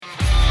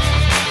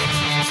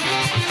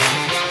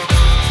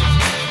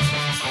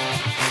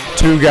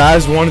Two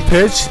guys, one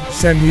pitch.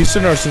 Sam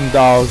Houston or some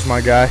dogs,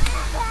 my guy.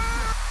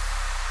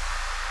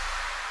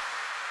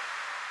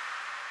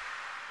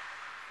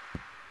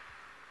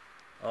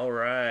 All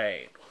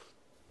right.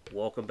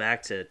 Welcome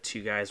back to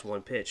Two Guys,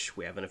 One Pitch.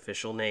 We have an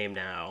official name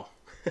now.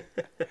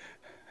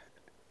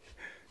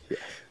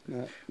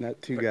 Yeah,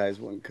 not two guys,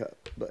 one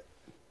cup, but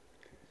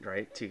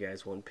Right? Two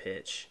Guys, One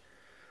Pitch.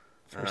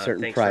 for a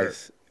certain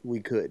price, we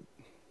could.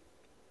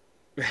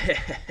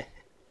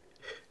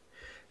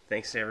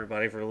 Thanks to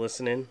everybody for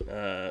listening.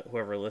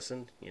 Whoever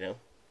listened,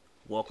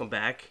 welcome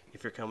back.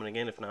 If you're coming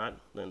again, if not,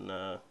 then,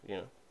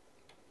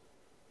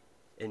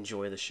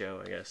 enjoy the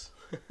show, I guess.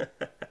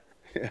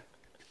 Yeah.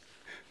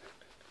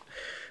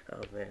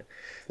 Oh, man.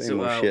 Same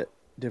old shit,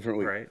 different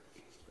week. Right?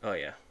 Oh,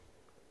 yeah.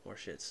 More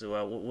shit.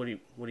 So, what have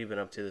you been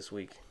up to this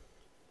week?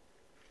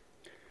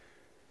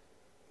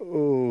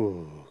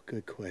 Oh,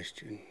 good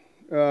question.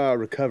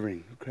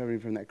 Recovering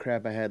from that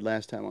crap I had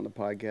last time on the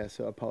podcast.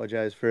 So I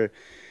apologize for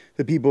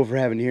the people for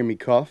having to hear me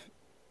cough.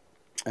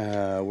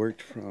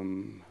 Worked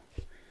from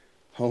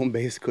home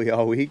basically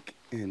all week,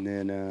 and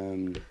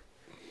then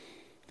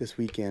this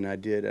weekend I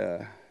did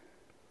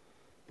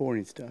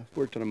boring stuff.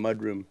 Worked on a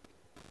mudroom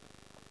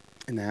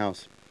in the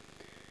house.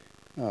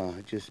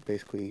 Just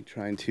basically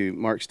trying to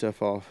mark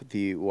stuff off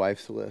the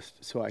wife's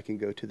list so I can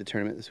go to the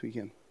tournament this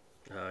weekend.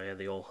 Oh, yeah,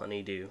 the old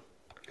honeydew.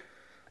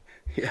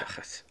 Yeah.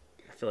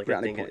 I feel like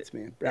Brownie points,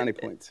 man. Brownie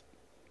points.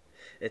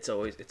 It's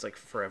like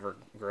forever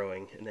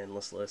growing, an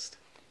endless list.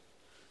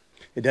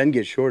 It doesn't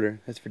get shorter.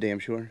 That's for damn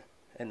sure.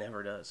 It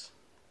never does.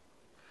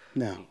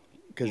 No.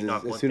 Because You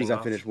knock as one soon as thing I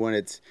off. finish one,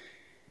 it's,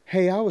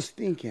 hey, I was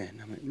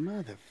thinking. I'm like,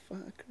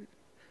 motherfucker.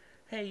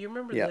 Hey, you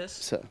remember Yeah, this?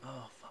 so-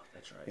 Oh, fuck,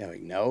 that's right. Yeah,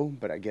 like, no,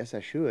 but I guess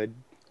I should.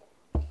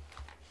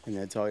 And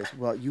that's always,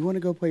 well, you want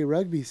to go play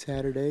rugby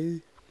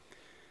Saturday?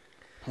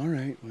 All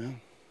right, well,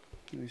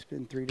 we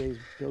spend 3 days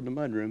building a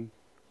mudroom.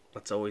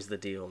 That's always the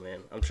deal,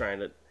 man. I'm trying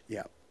to.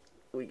 Yeah.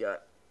 We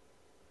got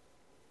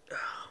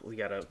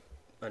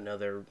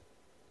another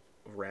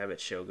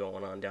rabbit show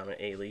going on down in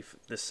A-Leaf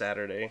this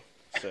Saturday,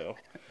 so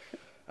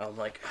I'm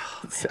like,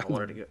 oh man, I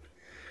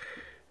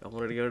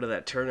wanted to go to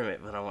that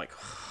tournament, but I'm like,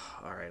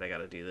 all right, I got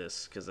to do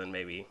this because then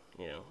maybe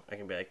I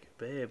can be like,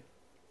 babe,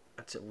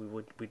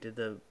 we did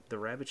the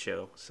rabbit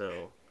show,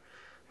 so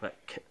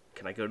like,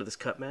 can I go to this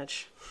cup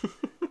match?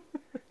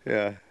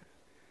 Yeah.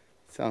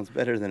 Sounds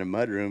better than a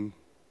mudroom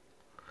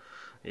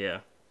Yeah.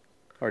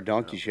 or a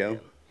donkey show.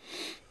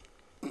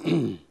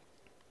 Man.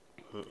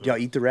 Do y'all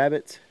eat the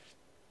rabbits?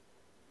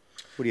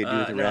 What do you do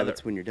with the no,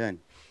 rabbits when you're done?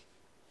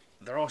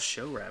 They're all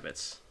show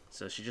rabbits,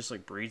 so she just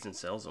like breeds and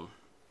sells them.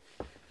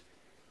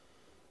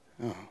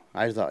 Oh,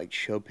 I just thought like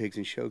show pigs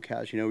and show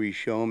cows, where you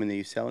show them and then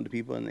you sell them to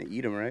people and they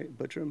eat them, right?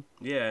 Butcher them?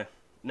 Yeah.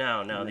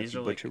 No, these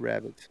are like butcher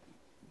rabbits.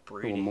 A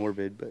breeding. little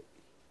morbid, but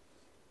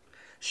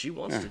She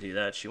wants to do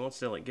that. She wants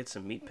to like get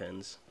some meat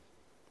pens.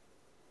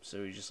 So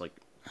you just like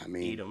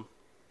eat them.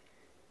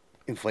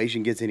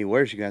 Inflation gets any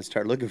worse, you're going to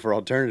start looking for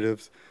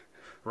alternatives.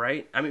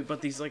 Right? I mean,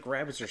 but these like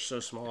rabbits are so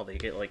small. They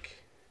get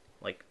like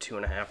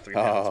 2.5, 3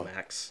 pounds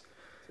max.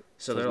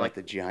 So they're like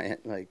the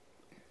giant, like...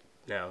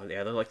 No,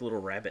 yeah, they're like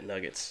little rabbit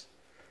nuggets.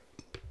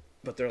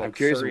 But they're like I'm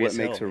curious furry what as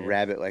makes hell, a man.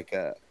 rabbit like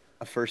a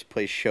first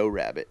place show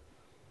rabbit.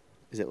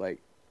 Is it like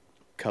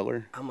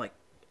color? I'm like,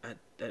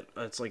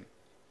 it's like,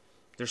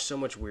 there's so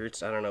much weird.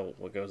 I don't know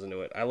what goes into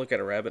it. I look at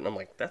a rabbit and I'm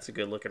like, that's a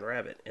good looking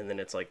rabbit, and then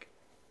it's like,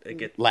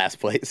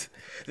 Last place.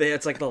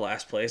 it's like the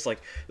last place.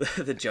 Like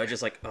the judge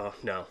is like, oh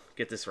no,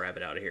 get this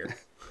rabbit out of here.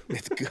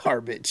 It's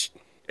garbage.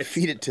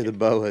 Feed it to the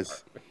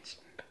boas.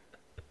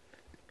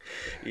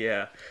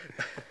 Yeah.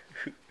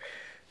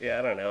 Yeah,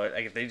 I don't know.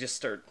 They just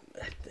start.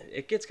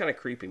 It gets kind of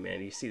creepy,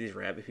 man. You see these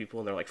rabbit people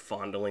and they're like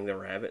fondling the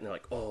rabbit and they're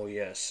like, oh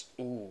yes,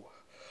 ooh,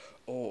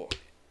 oh.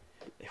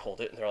 They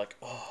hold it and they're like,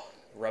 oh,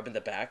 rubbing the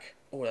back.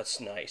 Oh,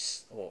 that's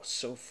nice. Oh,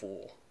 so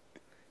full.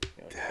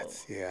 Like,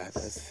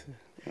 That's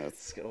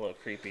it's getting a little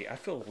creepy. I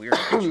feel weird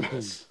watching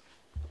this.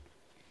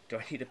 Do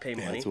I need to pay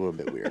money? That's a little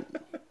bit weird.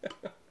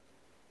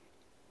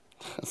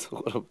 That's a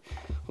little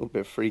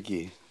bit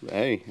freaky. But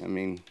hey, I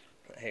mean,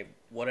 Hey,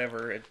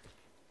 whatever.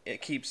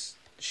 It keeps.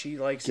 She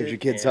likes gives it. your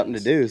kids something to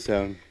do.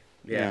 So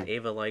Yeah,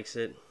 Ava likes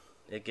it.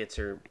 It gets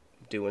her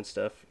doing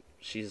stuff.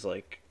 She's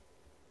like,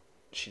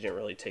 she didn't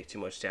really take too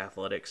much to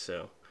athletics,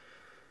 so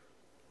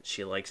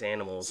she likes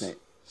animals. Same.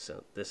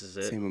 So this is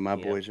it. Same with my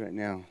boys right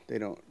now. They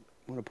don't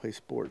want to play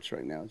sports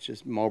right now. It's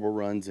just marble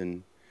runs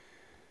and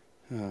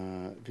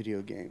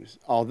video games.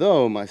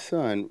 Although my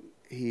son,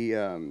 he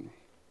doesn't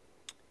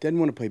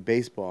want to play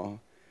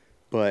baseball,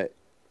 but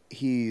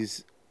he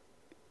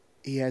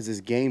has this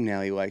game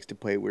now he likes to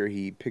play where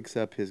he picks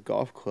up his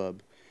golf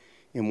club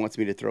and wants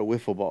me to throw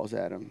wiffle balls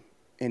at him,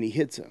 and he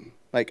hits them.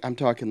 Like, I'm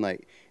talking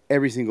like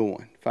every single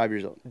one, 5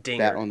 years old, Dinger.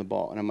 bat on the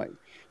ball. And I'm like,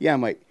 yeah,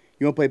 you want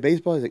to play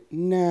baseball? He's like,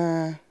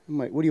 nah. I'm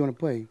like, what do you want to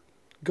play?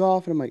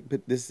 Golf? And I'm like,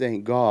 but this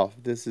ain't golf.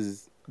 This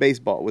is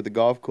baseball with a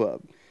golf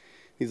club.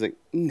 He's like,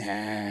 nah.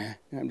 And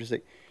I'm just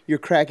like, you're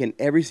cracking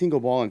every single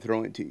ball and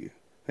throwing it to you.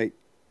 Like,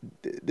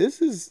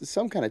 this is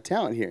some kind of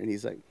talent here. And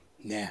he's like,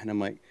 nah. And I'm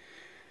like,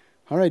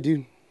 all right,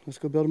 dude, let's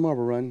go build a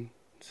marble run.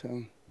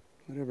 So,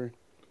 whatever.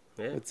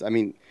 Yeah. I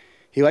mean,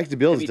 he likes to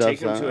build Have you stuff.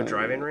 taken him to a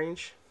driving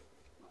range?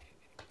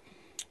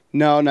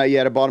 No, not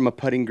yet. I bought him a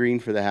putting green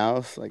for the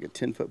house, like a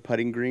 10-foot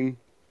putting green.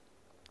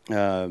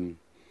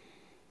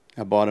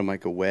 I bought him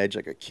like a wedge,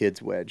 like a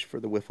kid's wedge for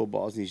the wiffle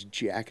balls, and he's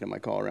jacking them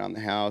like all around the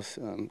house.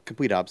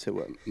 Complete opposite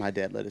what my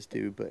dad let us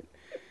do, but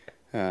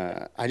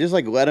I just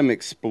like let him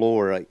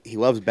explore. Like he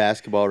loves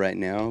basketball right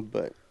now,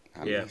 but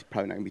I mean, he's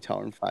probably not gonna be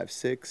taller than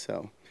 5'6",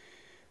 so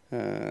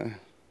Yeah,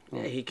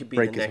 he could be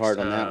break the his next, heart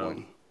on that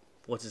one.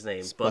 What's his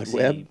name? Spud Bugsy.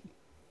 Webb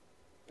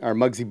or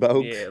Muggsy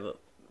Bogues.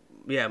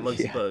 Yeah,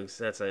 Muggsy Yeah. Bogues.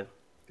 That's a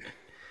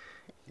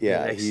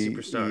Yeah, next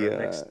superstar.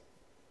 Next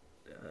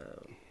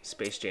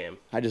Space Jam.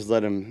 I just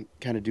let him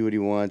kind of do what he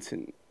wants,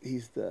 and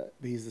he's the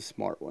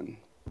smart one.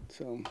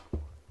 So I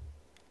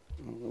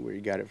don't know where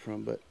you got it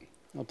from, but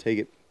I'll take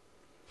it.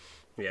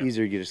 Yeah.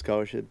 Easier to get a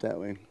scholarship that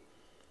way.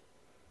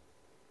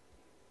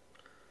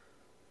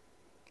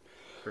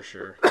 For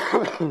sure.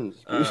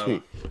 Excuse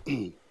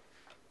me.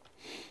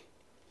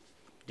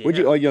 Yeah.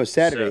 What'd you?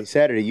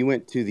 Saturday you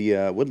went to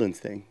the Woodlands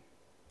thing,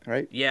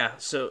 right? Yeah.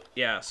 So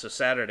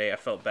Saturday I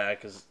felt bad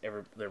because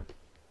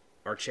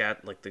our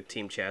chat, like the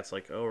team chat's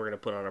like, oh, we're gonna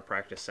put on a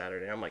practice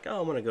Saturday. I'm like,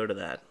 oh, I'm gonna go to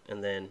that,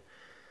 and then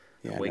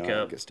I wake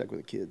up, get stuck with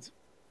the kids.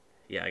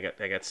 Yeah,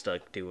 I got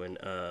stuck doing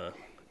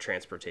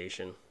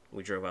transportation.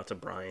 We drove out to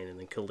Bryan and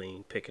then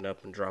Killeen, picking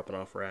up and dropping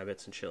off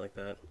rabbits and shit like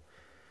that.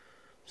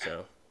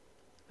 So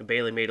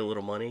Bailey made a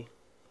little money,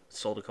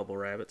 sold a couple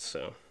rabbits,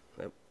 so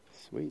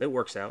that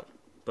works out.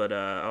 But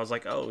I was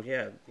like, oh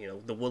yeah,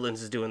 the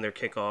Woodlands is doing their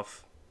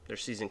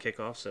season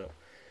kickoff, so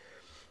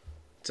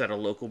it's at a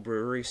local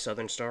brewery,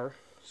 Southern Star.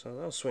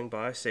 So I'll swing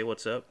by, say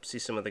what's up, see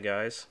some of the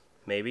guys,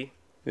 maybe.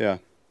 Yeah.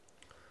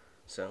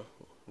 So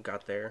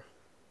got there.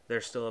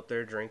 They're still up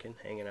there drinking,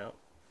 hanging out.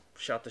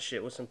 Shot the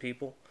shit with some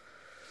people.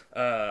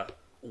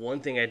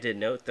 One thing I did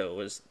note though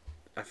was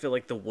I feel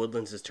like the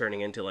Woodlands is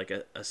turning into like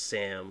a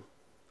Sam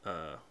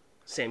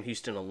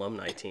Houston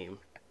alumni team.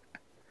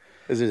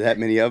 Is there that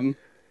many of them?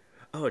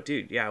 Oh,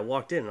 dude, yeah. I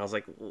walked in and I was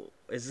like,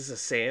 "Is this a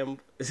Sam?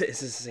 Is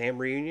this a Sam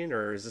reunion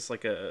or is this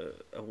like a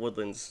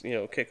Woodlands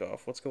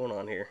kickoff? What's going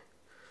on here?"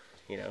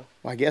 Well,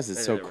 I guess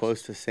it's so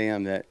close to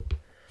Sam that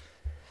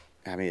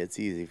I mean it's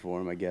easy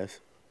for him, I guess.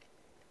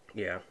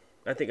 Yeah.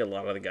 I think a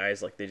lot of the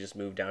guys, like, they just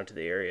move down to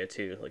the area,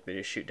 too. Like, they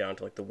just shoot down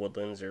to, like, the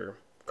Woodlands or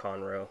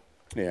Conroe.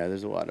 Yeah,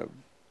 there's a lot of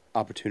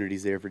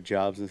opportunities there for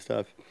jobs and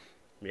stuff.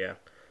 Yeah.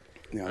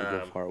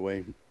 Go far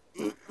away.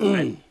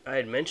 I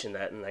had mentioned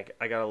that, and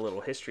I got a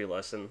little history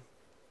lesson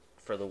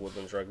for the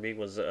Woodlands Rugby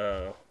was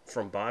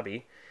from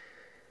Bobby.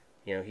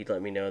 He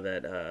let me know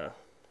that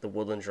the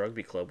Woodlands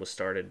Rugby Club was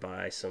started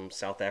by some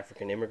South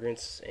African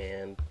immigrants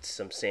and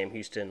some Sam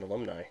Houston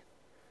alumni.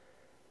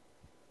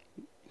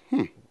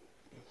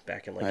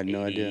 Back in, like, I had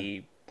no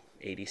idea.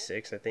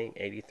 86, I think,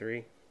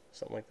 83,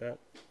 something like that.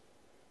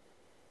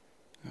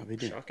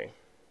 Shocking.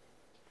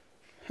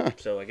 Huh.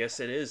 So I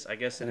guess it is. I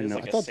guess it is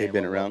like I thought Sam they'd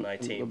been around alumni a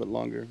team. little bit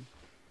longer.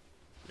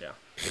 Yeah.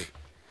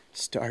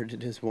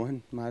 Started as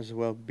one, might as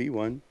well be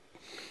one.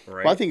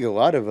 Right. Well, I think a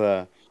lot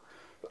of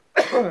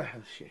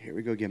shit. Here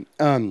we go again.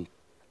 I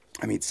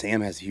mean, Sam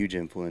has a huge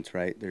influence,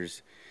 right?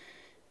 There's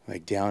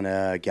like down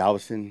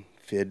Galveston,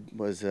 Fid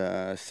was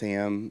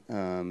Sam.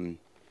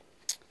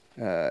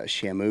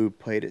 Shamu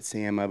played at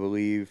Sam, I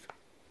believe.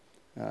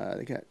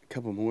 They got a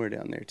couple more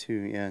down there too,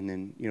 yeah. And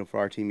then for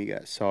our team, you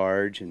got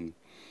Sarge and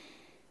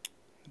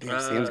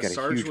Sam's got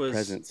a huge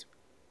presence.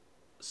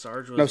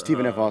 Sarge was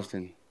Stephen F.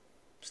 Austin.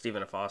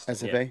 Stephen F. Austin.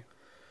 SFA. Yeah.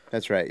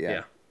 That's right.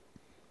 Yeah.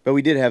 But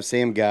we did have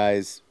Sam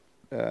guys.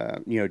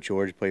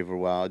 George played for a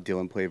while.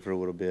 Dylan played for a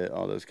little bit.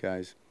 All those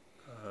guys.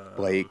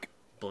 Blake.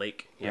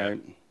 Yeah.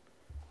 Right?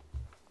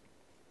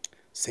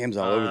 Sam's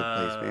all over the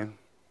place, man.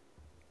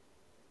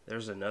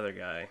 There's another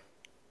guy,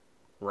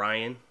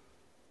 Ryan.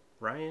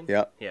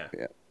 Yeah. Yeah.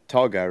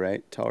 Tall guy,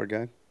 right? Taller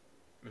guy.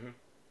 Mm-hmm.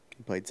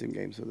 He played some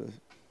games with us.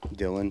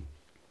 Dylan.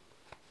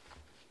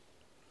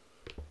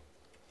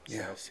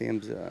 Yeah,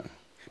 Sam's.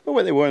 But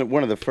were they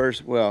one of the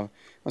first? Well,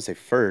 I won't say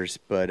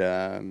first, but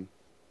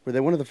were they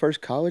one of the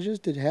first colleges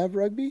to have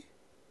rugby?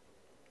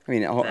 I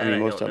mean,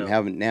 most of them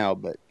haven't now,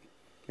 but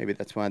maybe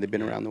that's why they've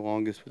been around the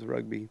longest with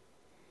rugby.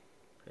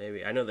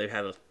 Maybe I know they've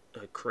had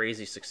a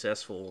crazy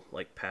successful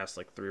past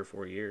 3 or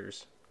 4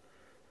 years.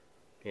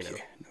 Yeah,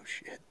 no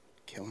shit,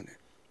 killing it.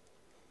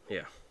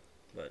 Yeah,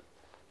 but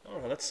I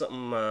don't know. That's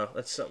something.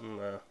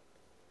 I'll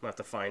have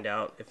to find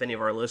out. If any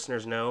of our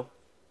listeners know,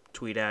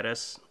 tweet at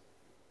us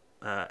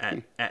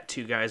at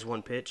 2 guys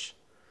 1 pitch.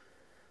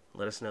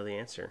 Let us know the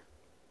answer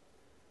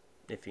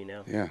if you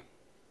know. Yeah.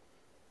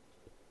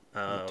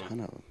 A ton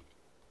of them.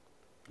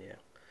 Yeah.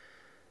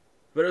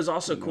 But it was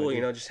also cool,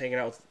 just hanging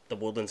out with the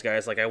Woodlands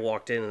guys. Like, I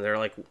walked in and they're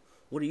like,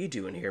 "What are you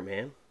doing here,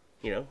 man?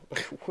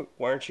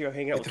 Why aren't you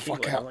hanging out with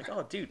Keelan?" I'm like,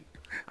 "Oh, dude,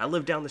 I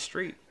live down the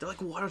street." They're like,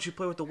 "Why don't you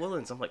play with the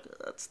Woodlands?" I'm like,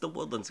 "That's the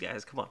Woodlands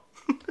guys. Come on."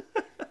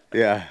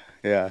 Yeah.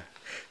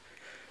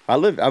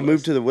 I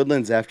moved to the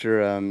Woodlands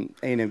after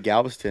A&M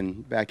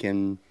Galveston back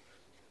in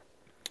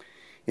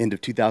end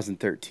of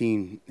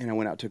 2013, and I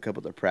went out to a couple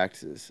of their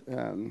practices.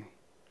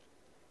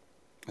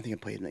 I think I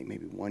played like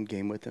maybe one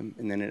game with them,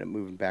 and then ended up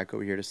moving back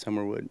over here to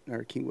Summerwood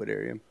or Kingwood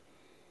area.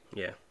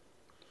 Yeah.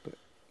 But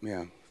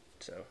yeah.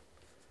 So,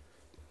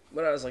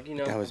 but I was like,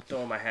 That was I'm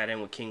throwing my hat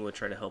in with Kingwood,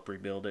 try to help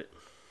rebuild it.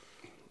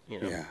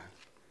 Yeah.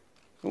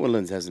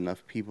 Woodlands has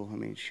enough people. I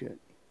mean, shit.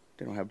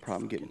 They don't have a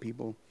problem getting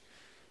people.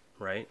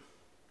 Right.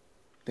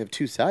 They have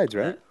two sides,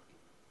 right?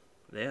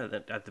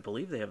 I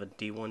believe they have a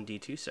D1,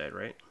 D2 side,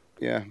 right?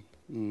 Yeah.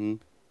 Mm-hmm.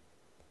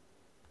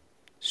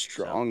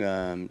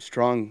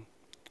 Strong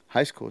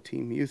high school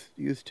team,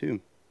 youth too.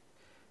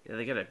 Yeah,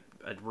 they got a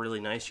really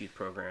nice youth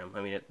program.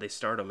 I mean, they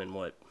start them in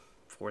what,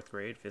 4th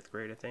grade, 5th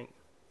grade, I think.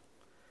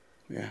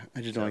 Yeah,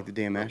 I just don't like the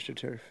damn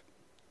AstroTurf.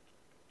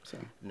 So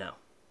no,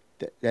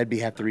 that'd be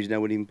half the reason I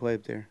wouldn't even play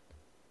up there.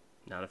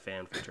 Not a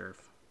fan for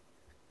turf.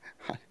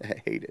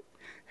 I hate it.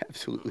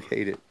 Absolutely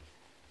hate it.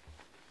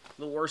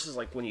 The worst is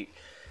like when you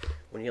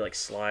like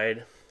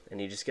slide and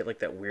you just get like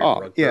that weird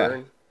rug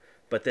burn.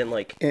 But then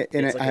like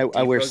and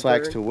I wear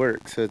slacks to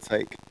work, so it's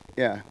like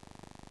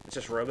it's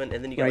just rubbing,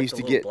 and then you got like the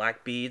little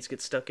black beads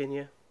get stuck in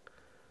you.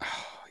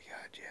 Oh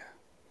god,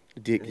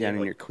 yeah. Dig down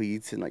in your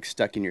cleats and like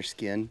stuck in your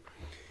skin.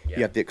 Yeah.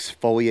 You have to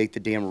exfoliate the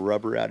damn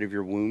rubber out of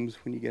your wombs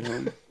when you get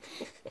home.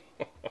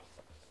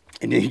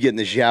 And then you get in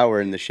the shower,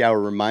 and the shower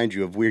reminds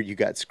you of where you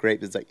got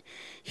scraped. It's like,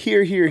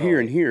 here,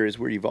 and here is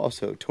where you've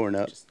also torn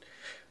up.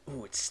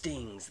 It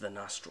stings the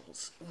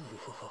nostrils.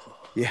 Ooh.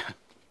 Yeah.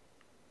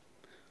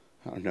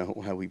 I don't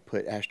know how we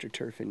put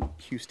AstroTurf in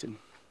Houston.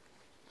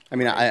 I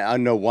mean, I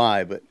know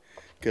why, but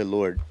good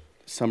Lord,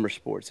 summer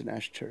sports and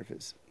AstroTurf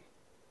is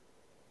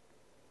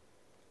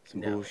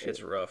some bullshit.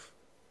 It's rough.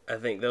 I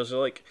think those are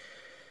like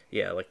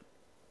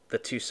the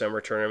 2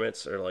 summer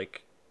tournaments are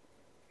like,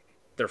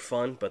 they're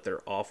fun, but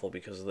they're awful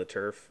because of the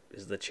turf.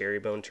 Is the Cherry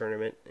Bone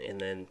tournament, and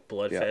then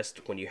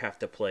Bloodfest when you have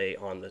to play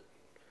on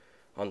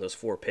those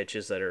 4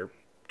 pitches that are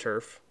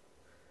turf.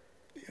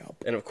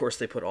 Yep. And of course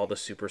they put all the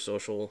super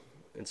social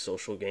and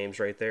social games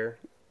right there.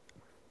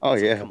 Oh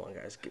yeah. Like, come on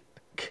guys,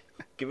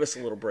 give us a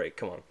little break.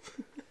 Come on.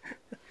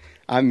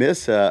 I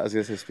miss. I was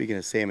gonna say, speaking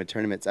of Sam and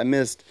tournaments, I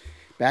missed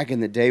back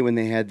in the day when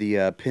they had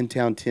the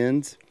Pintown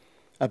Tins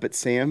up at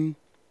Sam,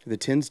 the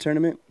Tins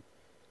tournament.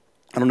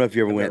 I don't know if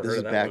you ever went. This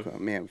is back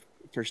when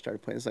first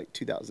started playing. It's like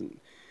 2000.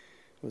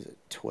 Was it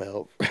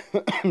 12?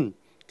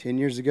 10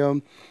 years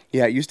ago.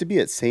 Yeah, it used to be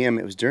at Sam.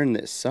 It was during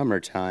the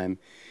summertime.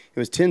 It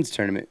was Tins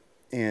tournament,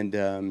 and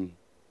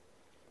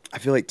I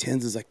feel like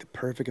Tins is like the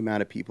perfect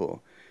amount of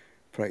people.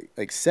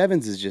 Like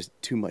sevens is just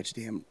too much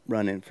damn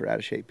running for out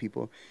of shape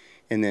people.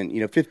 And then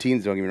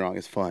 15s, don't get me wrong,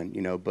 is fun,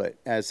 but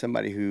as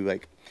somebody who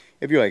like,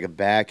 if you're like a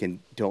back and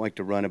don't like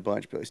to run a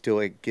bunch but still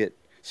like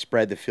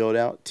spread the field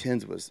out,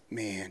 tens was,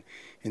 man,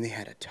 and they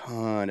had a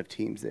ton of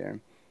teams there.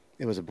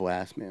 It was a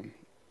blast, man.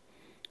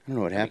 I don't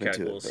know what happened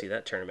to it. Cool to see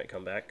that tournament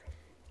come back.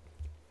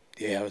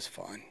 Yeah, it was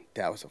fun.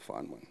 That was a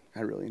fun one.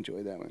 I really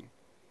enjoyed that one.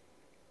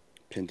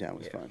 Pintown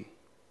was fun.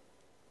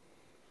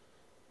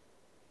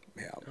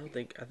 Yeah.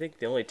 I think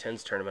the only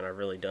tens tournament I've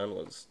really done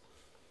was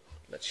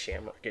that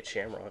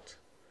Shamrocks.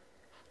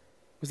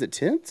 Was it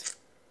tens?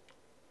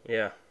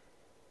 Yeah.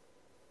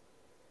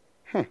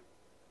 Huh.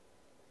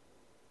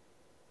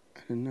 I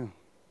didn't know.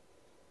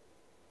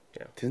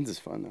 Yeah. Tens is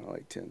fun though. I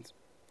like tens.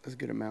 That's a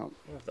good amount.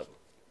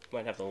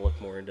 Might have to look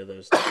more into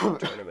those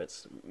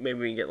tournaments. Maybe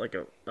we can get like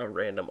a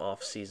random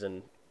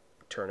off-season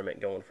tournament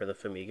going for the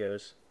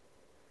Famigos.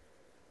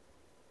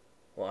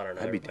 Well, I don't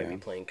know. I'd be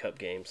playing cup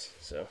games,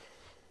 so.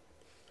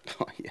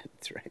 Oh yeah,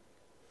 that's right.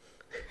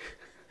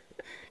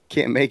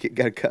 Can't make it.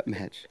 Got a cup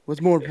match.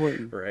 What's more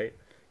important? Right.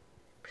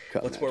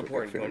 What's more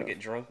important? Going to get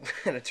drunk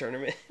at a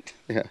tournament?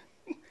 Yeah.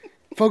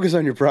 Focus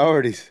on your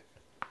priorities.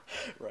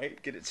 Right.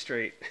 Get it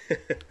straight.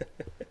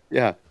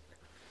 Yeah.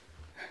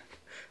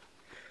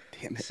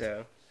 Damn it.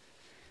 So.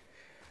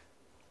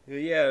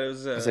 Yeah, it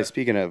was. I was like,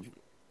 speaking of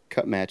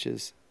cup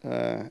matches,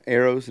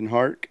 Arrows and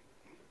HARC.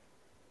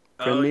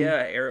 Friendly? Oh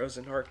yeah, Arrows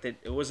and HARC.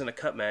 It wasn't a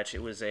cup match.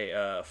 It was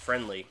a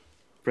friendly.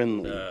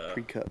 Friendly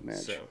pre-cup match.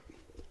 So,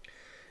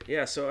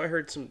 yeah, so I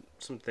heard some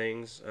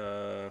things.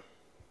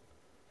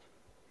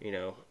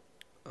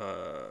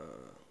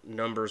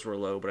 Numbers were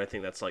low, but I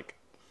think that's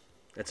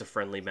a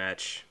friendly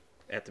match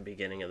at the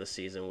beginning of the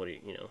season. What do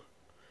you know?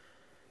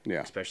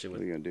 Yeah. Especially with,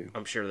 what are you gonna do?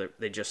 I'm sure that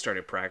they just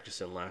started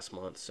practicing last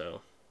month.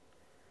 So,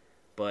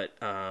 but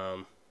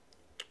I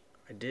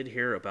did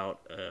hear about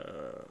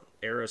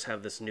Arrows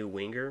have this new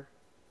winger.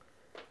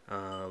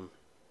 On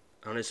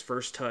his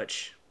first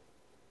touch.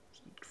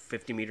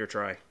 50-meter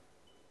try.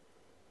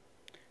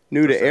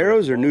 New to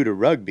Arrows or new to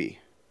rugby?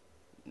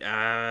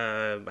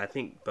 I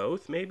think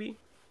both, maybe.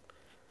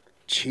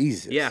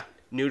 Jesus. Yeah,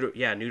 new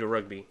to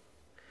rugby.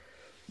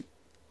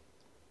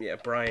 Yeah,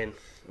 Brian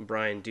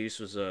Deuce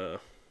was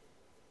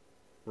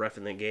ref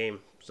in the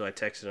game, so I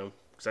texted him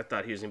because I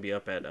thought he was gonna be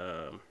up at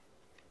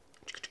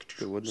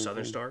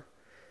Southern Star.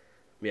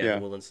 Yeah,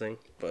 the Woodlands thing,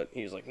 but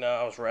he was like, "No,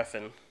 I was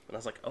reffing," and I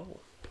was like, "Oh,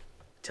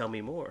 tell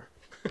me more."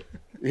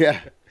 Yeah.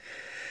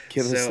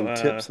 Give us some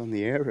tips on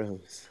the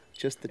Arrows.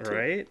 Just the tip.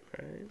 Right.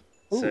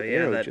 Oh, So yeah,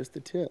 arrow, that just the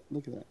tip.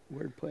 Look at that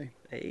wordplay.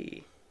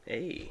 hey.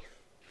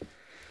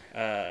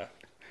 Uh,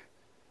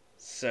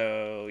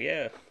 so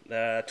yeah,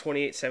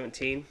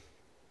 28-17,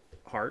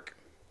 HARC.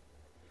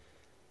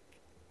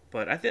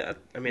 But I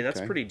mean that's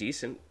Okay. pretty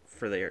decent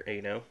for their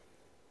Yeah.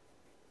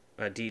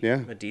 a D3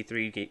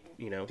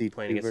 playing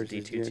D2 against a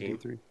versus D2 team.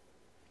 D3.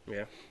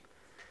 Yeah.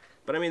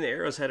 But I mean the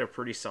Arrows had a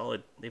pretty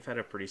solid. They've had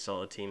a pretty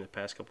solid team the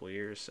past couple of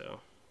years.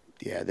 So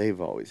Yeah, they've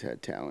always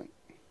had talent.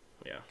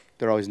 yeah.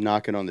 They're always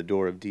knocking on the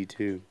door of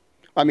D2.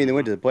 I mean, they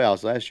went to the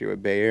playoffs last year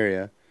with Bay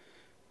Area,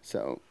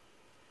 so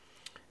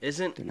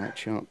Isn't they're not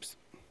chumps.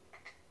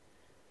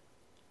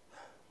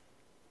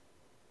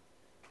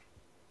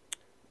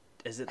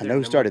 is it I their know who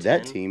number started 10,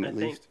 that team I at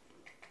think? least.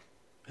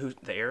 Who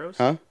the Arrows?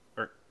 Huh?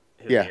 Or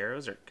who Yeah. the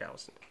Arrows or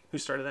Galveston? Who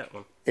started that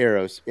one?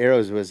 Arrows.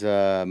 Arrows was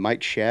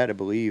Mike Shad, I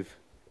believe.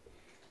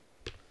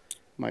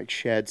 Mike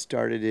Shad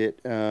started it.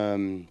 Oh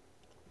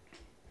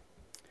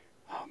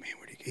man,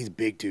 he's a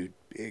big dude.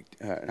 Big,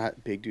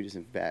 not big dude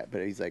isn't fat,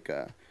 but he's like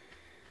I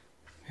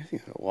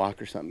think a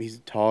walk or something. He's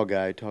a tall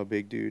guy, tall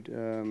big dude.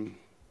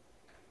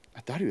 I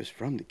thought he was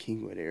from the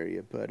Kingwood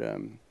area, but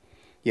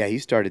yeah, he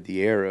started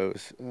the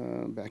Arrows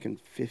back in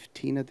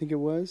 15, I think it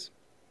was.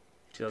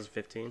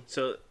 2015.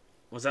 So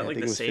was that Yeah, I like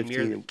think the it was same year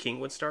 15. that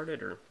Kingwood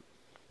started, or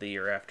the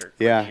year after? Or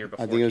Yeah, the year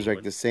before I think it was like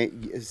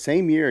Kingwood? the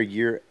same year, a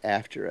year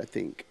after. I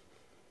think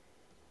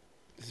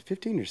is it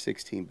 15 or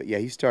 16? But yeah,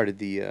 he started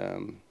the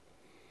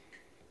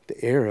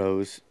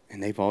Arrows,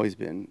 and they've always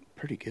been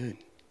pretty good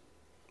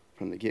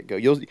from the get go.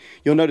 You'll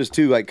notice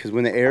too, like because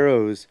when the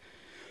Arrows,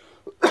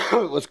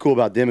 what's cool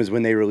about them is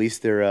when they release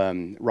their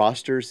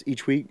rosters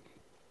each week,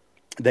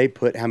 they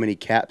put how many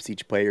caps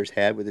each player's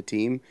had with the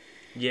team.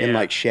 Yeah. And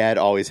like Shad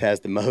always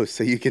has the most,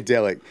 so you can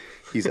tell like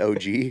he's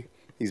OG.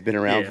 He's been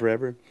around Yeah.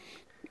 forever.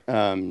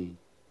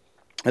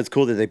 That's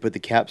cool that they put the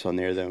caps on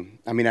there, though.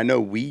 I mean, I know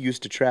we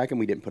used to track them.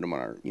 We didn't put them on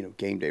our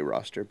game day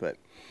roster, but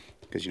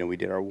because we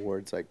did our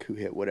awards like who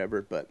hit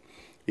whatever. But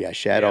yeah,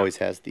 Shad always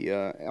has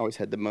always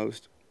had the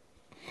most.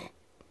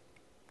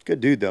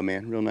 Good dude though,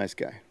 man. Real nice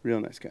guy.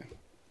 Real nice guy.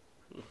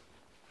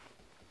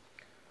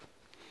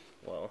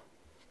 Well,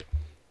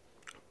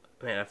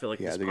 man, I feel like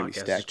Yeah, this they're gonna be podcast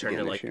is stacked turning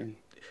again into this like year.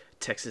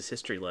 Texas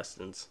history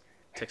lessons,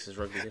 Texas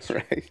rugby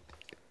history. Right.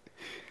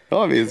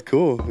 Oh, I mean, it's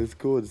cool. It's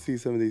cool to see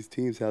some of these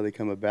teams how they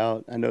come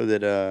about. I know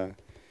that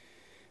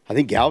I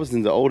think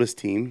Galveston's the oldest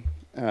team.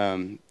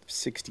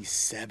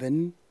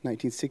 1967,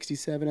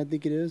 I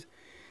think it is.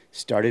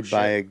 Started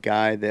by a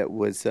guy that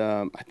was,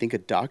 I think, a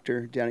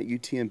doctor down at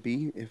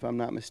UTMB, if I'm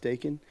not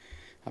mistaken.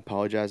 I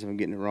apologize if I'm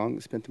getting it wrong. I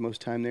spent the most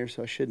time there,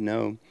 so I should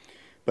know.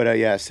 But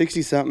yeah,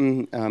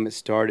 60-something. It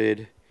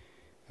started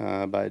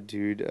by a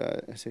dude.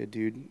 A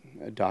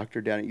doctor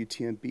down at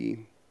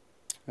UTMB.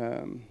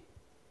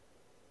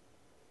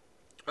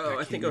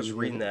 I think I was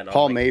reading that.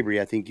 Paul on, like, Mabry,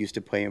 I think, used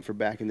to play him for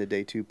back in the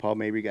day, too. Paul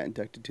Mabry got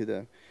inducted to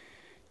the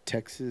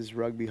Texas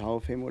Rugby Hall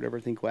of Fame or whatever,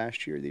 I think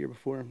last year or the year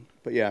before.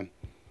 But, yeah,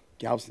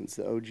 Galveston's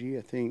the OG,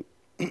 I think.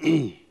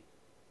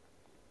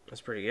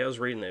 That's pretty good. I was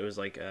reading that it was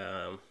like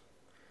it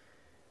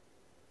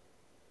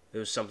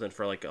was something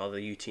for like all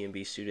the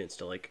UTMB students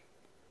to like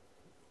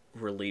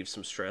relieve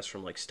some stress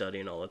from like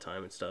studying all the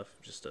time and stuff,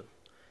 just to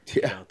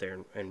get out there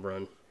and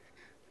run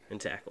and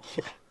tackle.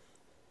 Yeah.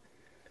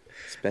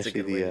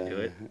 Especially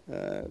the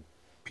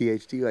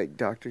PhD, like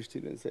doctor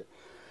students that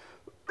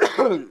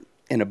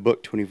in a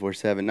book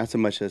 24/7. Not so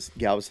much as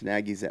Galveston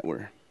Aggies that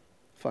were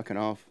fucking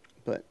off,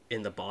 but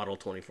In the bottle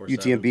 24/7.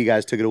 UTMB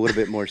guys took it a little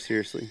bit more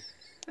seriously.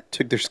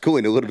 Took their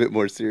schooling a little bit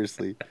more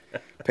seriously,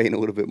 paying a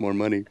little bit more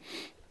money.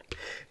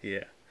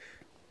 Yeah,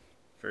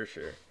 for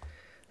sure.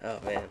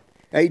 Oh man.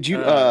 Hey, did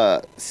you,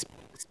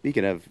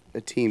 speaking of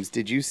teams,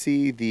 did you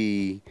see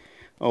the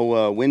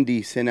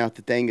Wendy sent out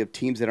the thing of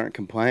teams that aren't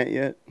compliant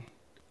yet?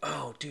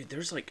 Oh, dude,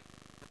 there's like,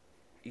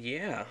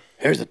 yeah.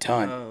 There's a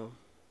ton.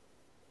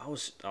 I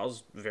was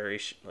very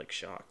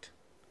shocked.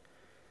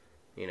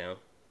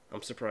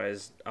 I'm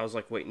surprised. I was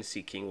like waiting to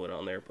see Kingwood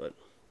on there, but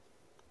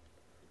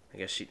I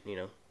guess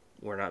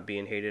we're not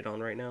being hated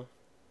on right now.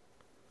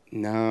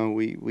 No,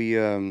 we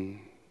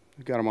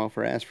got them off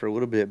our ass for a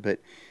little bit, but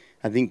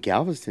I think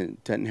Galveston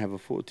doesn't have a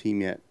full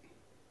team yet.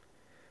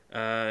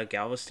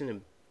 Galveston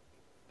and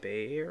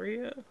Bay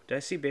Area? Did I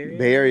see Bay Area?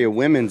 Bay Area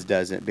women's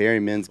doesn't. Bay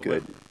Area men's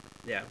good.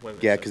 Yeah,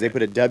 women's. Yeah, because they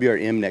put a W or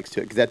M next to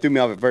it. Because that threw me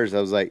off at first. I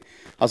was like,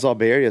 I saw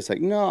Bay Area. It's like,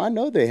 no, I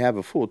know they have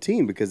a full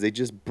team because they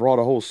just brought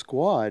a whole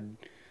squad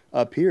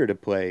up here to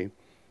play.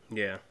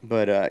 Yeah.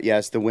 But, yeah,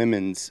 it's the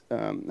women's.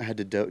 I had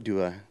to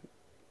do a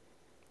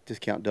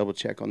discount double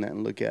check on that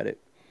and look at it.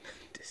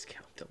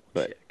 Discount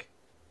double check.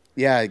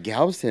 Yeah,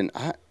 Galveston,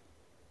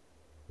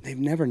 they've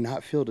never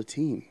not filled a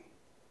team.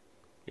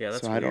 Yeah,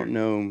 that's so weird. I don't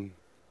know.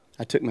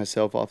 I took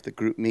myself off the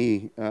group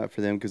me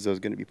for them because I was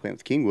going to be playing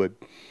with Kingwood.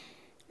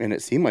 And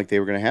it seemed like they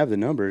were going to have the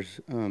numbers.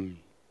 I don't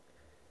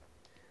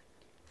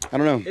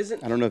know.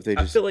 I don't know if they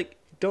just... I feel like,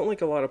 don't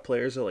like a lot of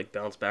players that like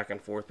bounce back and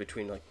forth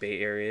between like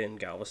Bay Area and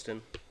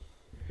Galveston?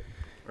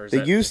 Or is They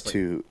that used just,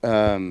 to.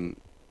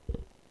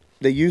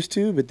 They used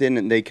to, but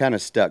then they kind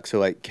of stuck. So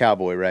like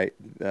Cowboy, right?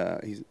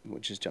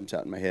 What just jumps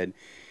out in my head.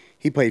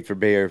 He played for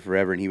Bay Area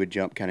forever, and he would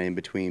jump kind of in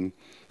between.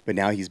 But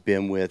now he's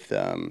been with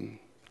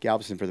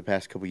Galveston for the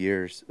past couple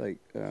years, like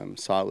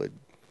solid.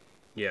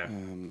 Yeah.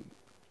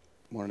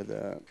 One of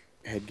the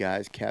head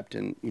guys,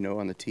 captain,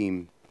 on the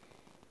team.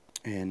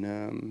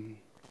 And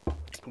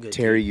Good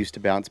Terry dude. used to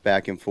bounce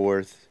back and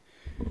forth.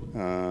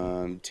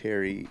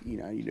 Terry,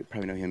 you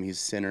probably know him. He's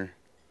a center,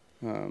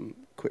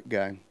 quick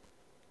guy.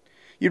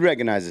 You'd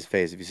recognize his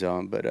face if you saw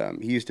him, but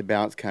he used to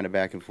bounce kind of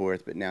back and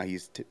forth, but now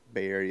he's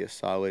Bay Area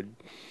solid.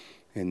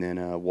 And then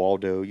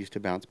Waldo used to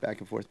bounce back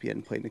and forth, but he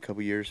hadn't played in a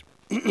couple years.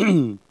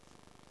 Yeah.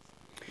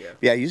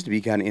 Yeah, it used to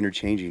be kind of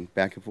interchanging,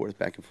 back and forth,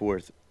 back and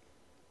forth.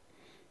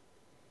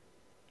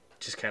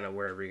 Just kind of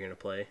wherever you're going to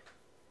play.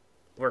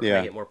 Where can Yeah.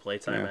 I get more play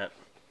time at?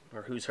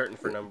 Or who's hurting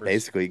for numbers?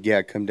 Basically,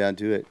 yeah, come down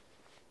to it.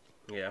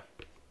 Yeah.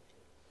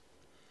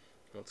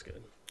 That's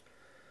good.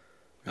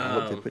 I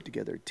hope they put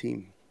together a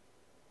team.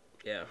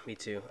 Yeah, me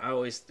too.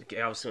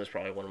 Galveston was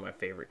probably one of my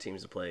favorite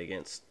teams to play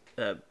against.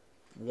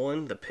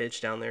 The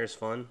pitch down there is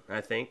fun,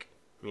 I think,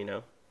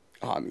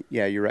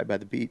 Yeah, you're right by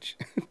the beach.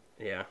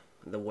 Yeah.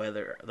 The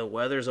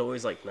weather's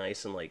always like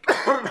nice and like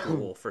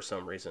cool for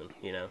some reason,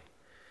 Yep.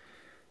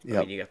 I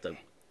mean,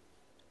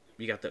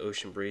 you got the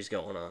ocean breeze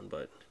going on,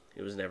 but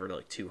it was never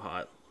like too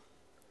hot.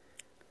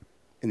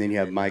 And then you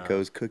have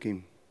Maiko's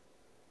cooking.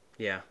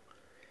 Yeah.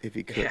 If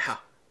he cooks. Yeah.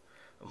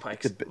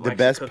 Mike's The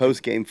best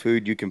post-game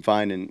food you can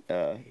find in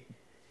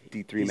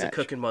D3 He's match. a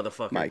cooking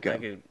motherfucker.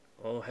 Maiko.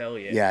 Oh hell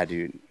yeah. Yeah,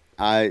 dude.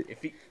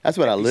 If That's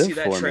what I you live see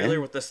that for, trailer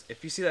man. with this,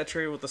 if you see that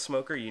trailer with the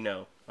smoker,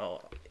 Oh,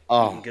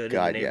 eating good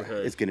God, in the yeah.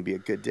 neighborhood. It's going to be a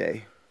good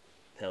day.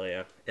 Hell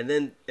yeah. And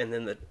then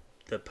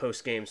the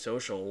post game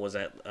social was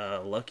at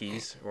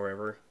Lucky's or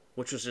wherever,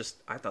 which was just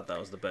I thought that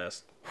was the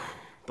best.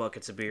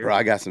 Buckets of beer. Bro,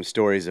 I got some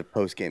stories of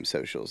post-game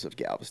socials of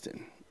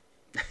Galveston.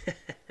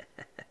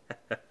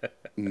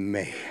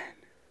 Man.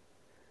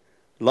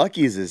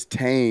 Lucky's is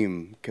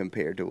tame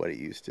compared to what it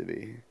used to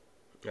be.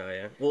 Oh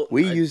yeah. Well,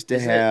 We used to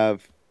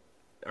have...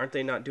 Aren't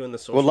they not doing the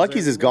socials? Well,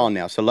 Lucky's is anymore? gone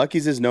now, so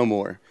Lucky's is no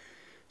more.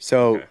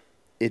 So Okay.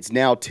 it's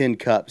now 10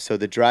 Cups. So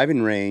the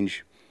driving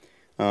range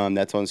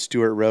that's on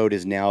Stewart Road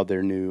is now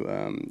their new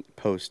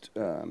post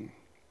Oh,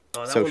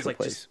 that social one's like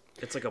place.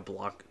 it's like a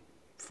block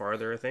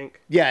farther, I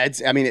think. Yeah,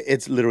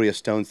 it's literally a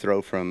stone's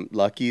throw from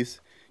Lucky's,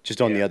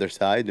 just on the Yeah. other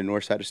side, the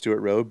north side of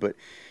Stewart Road. But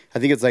I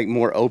think it's like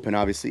more open,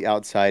 obviously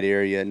outside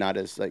area, not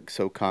as like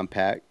so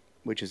compact,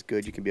 which is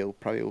good. You can be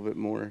probably a little bit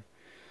more,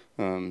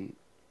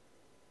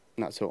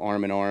 not so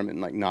arm in arm and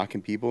like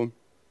knocking people.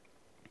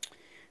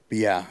 But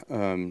yeah,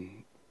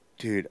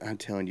 dude, I'm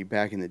telling you,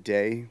 back in the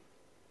day,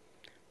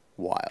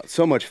 wild,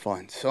 so much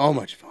fun.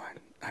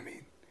 I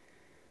mean,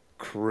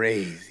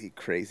 crazy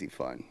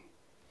fun.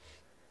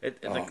 The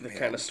Man.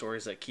 kind of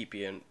stories that keep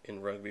you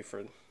in rugby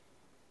for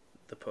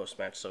the post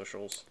match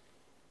socials.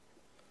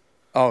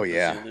 Oh The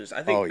yeah. Zulus. I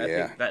Oh think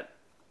yeah. that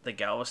the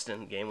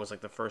Galveston game was like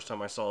the first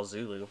time I saw a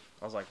Zulu.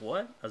 I was like,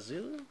 "What? A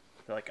Zulu?"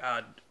 They're like,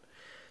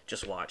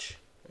 just watch."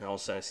 And all of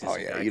a sudden, I see Oh,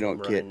 some yeah, guy you come don't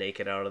running get-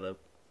 naked out of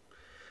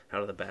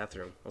the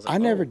bathroom. I was like, I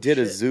never "Oh, did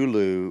a shit."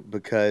 Zulu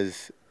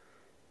because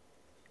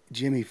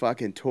Jimmy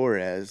fucking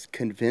Torres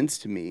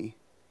convinced me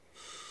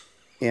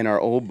in our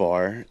old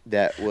bar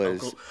that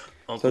was...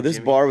 Uncle So this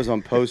Jimmy. bar was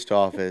on Post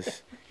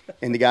Office,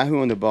 and the guy who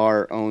owned the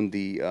bar owned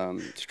the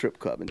strip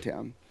club in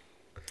town.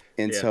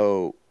 And Yeah.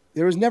 so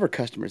there was never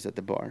customers at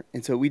the bar.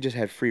 And so we just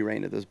had free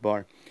reign of this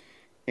bar.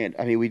 And,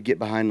 I mean, we'd get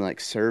behind and, like,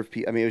 serve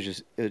people. I mean,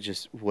 it was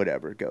just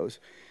whatever goes.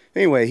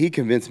 Anyway, he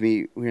convinced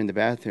me. We were in the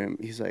bathroom.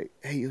 He's like,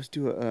 hey, let's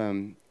do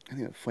I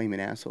think a flaming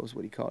asshole is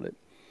what he called it.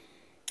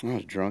 I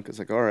was drunk. I was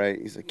like, all right.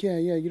 He's like, yeah,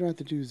 you don't have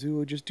to do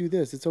Zulu. Just do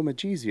this. It's so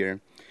much easier.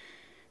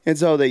 And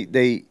so they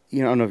I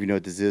don't know if you know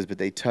what this is, but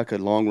they tuck a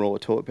long roll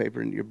of toilet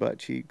paper into your butt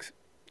cheeks,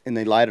 and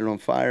they light it on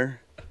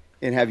fire,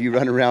 and have you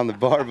run around the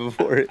bar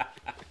before it.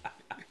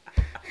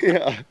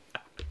 Yeah.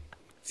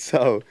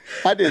 So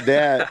I did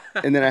that,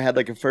 and then I had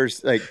like a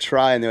first like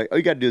try, and they're like, "Oh,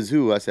 you got to do a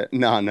zoo." I said,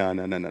 "No." No,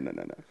 man, I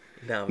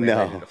No,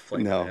 did a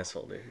flaming no.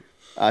 asshole, dude.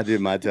 I did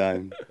my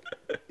time.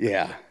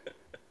 Yeah.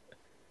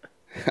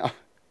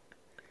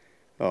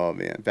 Oh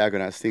man, back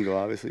when I was single,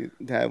 obviously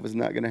that was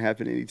not going to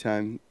happen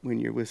anytime when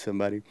you're with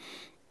somebody.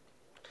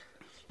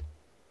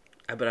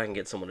 I bet I can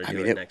get someone to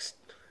do it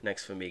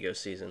next Famigo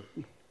season.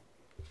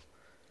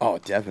 Oh,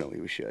 definitely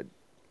we should.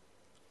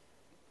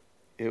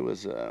 It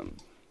was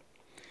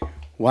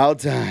wild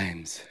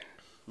times.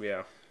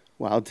 Yeah.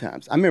 Wild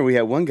times. I remember we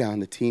had one guy on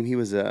the team. He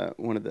was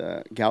one of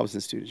the Galveston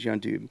students, young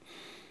dude.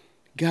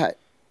 Got,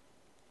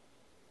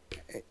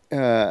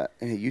 and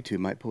YouTube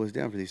might pull us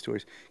down for these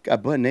stories.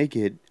 Got butt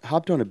naked,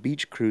 hopped on a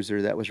beach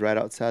cruiser that was right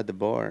outside the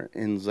bar,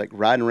 and was like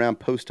riding around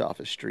Post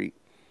Office Street,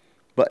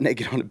 butt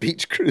naked on a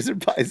beach cruiser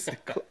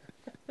bicycle.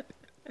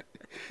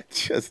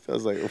 I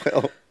was like,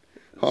 well,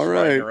 all Just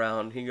riding right.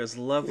 around. He goes,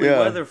 lovely Yeah.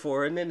 weather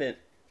for it, isn't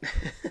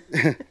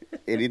it?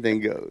 Anything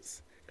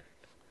goes.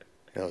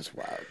 That was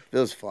wild. It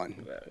was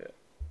fun. Yeah.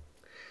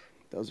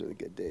 Those were the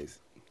good days.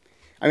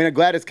 I mean, I'm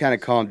glad it's kind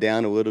of calmed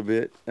down a little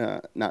bit.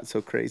 Not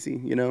so crazy,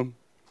 you know?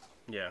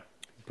 Yeah.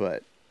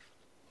 But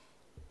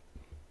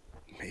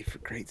made for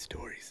great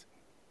stories.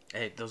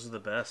 Hey, those are the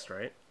best,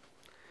 right?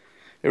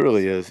 It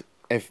really is.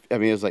 I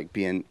mean, it was like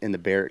being in the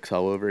barracks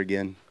all over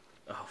again.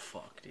 Oh,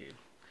 fuck, dude.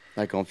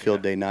 Like on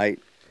field day night,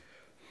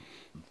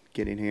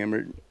 getting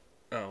hammered.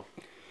 Oh,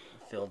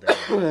 field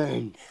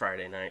day,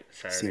 Friday night,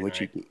 Saturday See what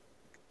night. you can.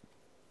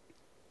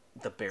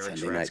 The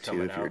barracks Sunday rats night too,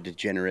 coming if you're a out.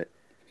 degenerate.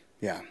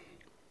 Yeah.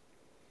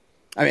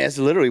 I mean, that's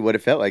literally what it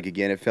felt like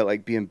again. It felt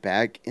like being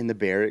back in the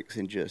barracks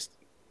and just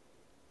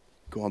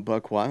going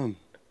buck wild.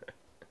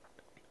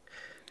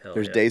 Hell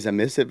There's yeah. days I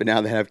miss it, but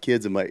now that I have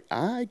kids, I'm like,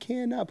 I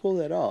cannot pull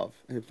that off.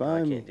 If No, I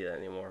I'm can't do that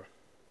anymore.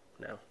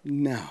 No.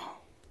 no.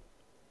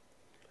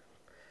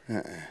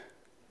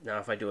 Now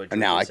if I do a drinking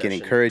Now I can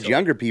session encourage till,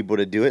 younger people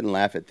to do it and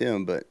laugh at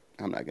them, but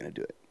I'm not gonna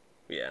do it.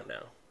 Yeah,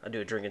 no. I do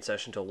a drinking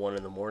session till 1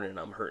 in the morning and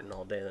I'm hurting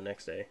all day the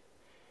next day.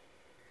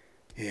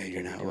 Yeah,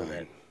 you're not doing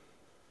lying.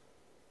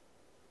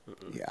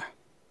 that. Yeah,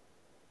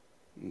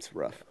 it's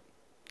rough.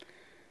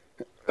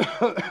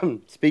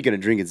 Speaking of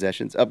drinking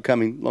sessions,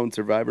 upcoming Lone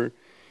Survivor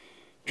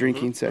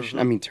drinking session.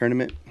 I mean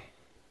tournament.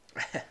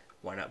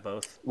 Why not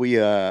both? We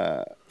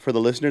for the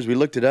listeners, we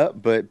looked it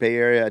up, but Bay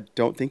Area I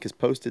don't think has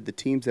posted the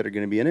teams that are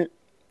going to be in it.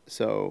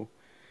 So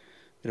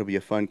it'll be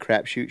a fun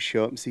crapshoot.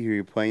 Show up and see who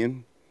you're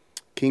playing.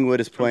 Kingwood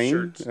is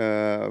playing.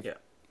 Yeah. I'm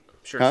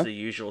sure huh? it's the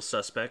usual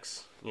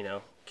suspects. You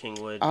know,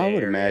 Kingwood, I Bay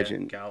would Area,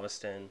 imagine.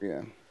 Galveston.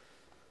 Yeah.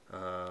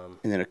 And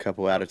then a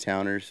couple out of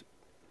towners.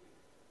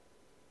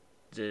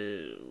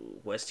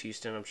 West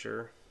Houston, I'm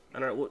sure. I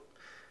don't know. What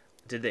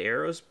did the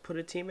Arrows put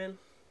a team in?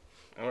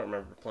 I don't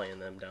remember playing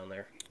them down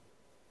there.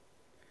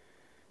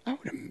 I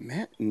would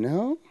imagine.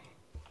 No.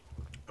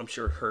 I'm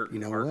sure Hurt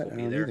You and know Hark what? will I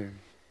be don't there. either.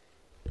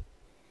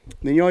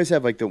 Then you always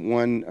have like the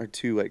one or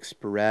two like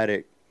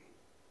sporadic.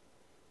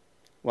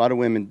 A lot of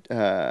women.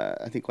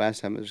 I think last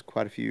time there was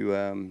quite a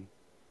few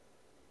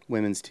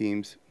women's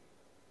teams.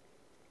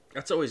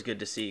 That's always good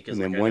to see because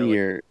And like, then I one know,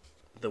 year,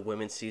 like, the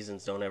women's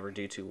seasons don't ever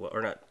do too well,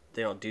 or not.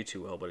 They don't do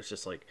too well, but it's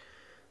just like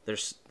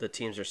the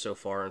teams are so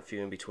far and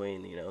few in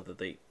between. You know that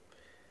they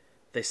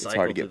it's hard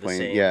cycle to through get the playing.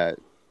 same. Yeah,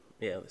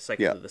 Yeah, they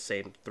cycle through the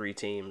same 3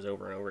 teams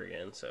over and over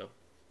again. So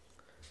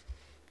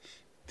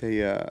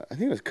they. I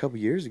think it was a couple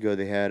years ago.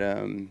 They had.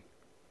 I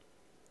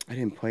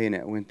didn't play in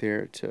it. I went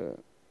there to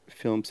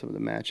film some of the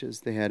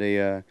matches. They had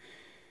a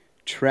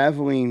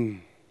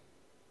traveling.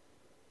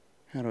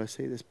 How do I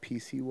say this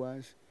PC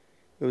wise?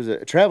 It was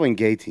a traveling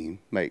gay team.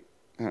 Like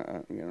I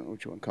don't know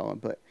what you want to call them,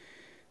 but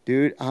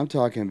dude, I'm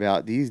talking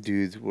about these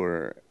dudes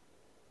were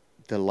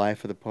the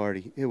life of the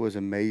party. It was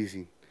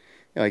amazing.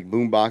 Like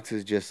boom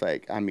boxes, just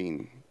like I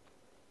mean.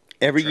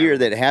 Every year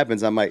that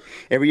happens, I'm like,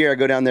 every year I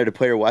go down there to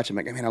play or watch, I'm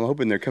like, man, I'm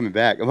hoping they're coming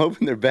back. I'm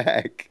hoping they're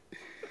back.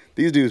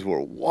 These dudes were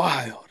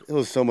wild. It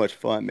was so much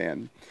fun,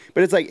 man.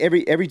 But it's like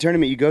every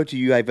tournament you go to,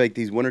 you have like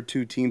these 1 or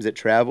 2 teams that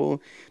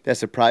travel that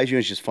surprise you,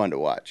 and it's just fun to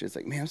watch. It's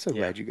like, man, I'm so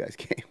glad you guys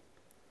came.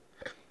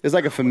 It's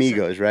like a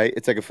Famigos, right?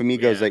 It's like a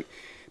Famigos, like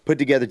put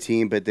together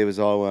team, but there was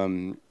all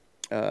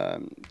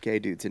gay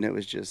dudes, and it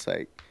was just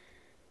like,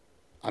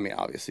 I mean,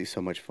 obviously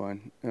so much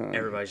fun.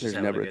 everybody's just there's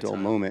having never a a good dull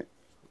time. moment.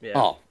 Yeah.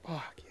 Oh,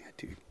 fuck yeah,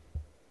 dude.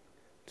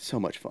 So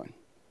much fun.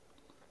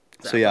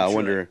 So I'm yeah, I sure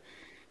wonder.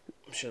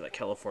 I'm sure that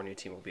California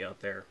team will be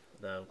out there.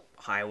 The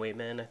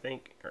Highwaymen, I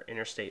think, or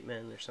Interstate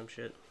Men, or some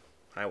shit.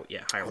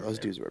 Highwaymen. Those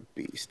dudes were a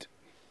beast.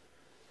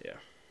 Yeah.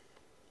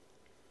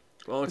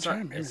 Well, it's trying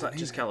to not. remember It's the not name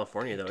just of that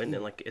California though, isn't it?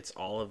 team. Like it's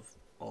all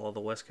of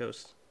the West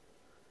Coast.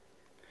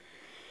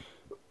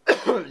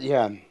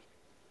 Yeah,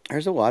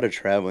 there's a lot of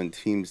traveling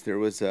teams. There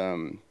was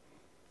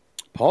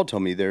Paul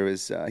told me there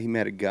was he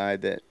met a guy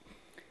that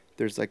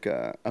there's like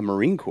a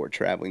Marine Corps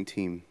traveling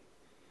team,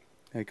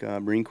 like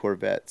Marine Corps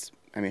vets.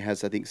 I mean, it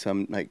has I think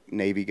some like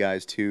Navy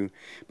guys too,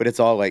 but it's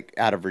all like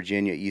out of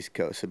Virginia, East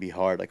Coast. So it'd be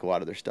hard. Like a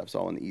lot of their stuff's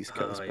all on the East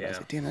Coast. But I was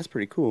like, damn, that's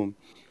pretty cool.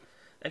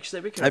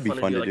 Actually, that'd be kind That'd of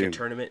be fun fun to to do like a do.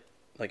 tournament.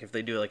 Like if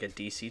they do like a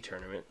DC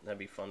tournament, that'd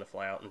be fun to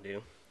fly out and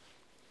do.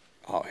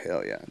 Oh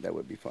hell yeah, that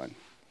would be fun.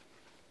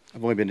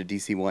 I've only been to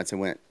DC once. I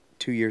went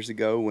 2 years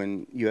ago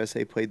when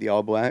USA played the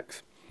All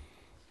Blacks.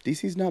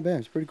 DC's not bad.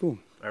 It's pretty cool.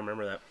 I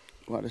remember that.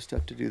 A lot of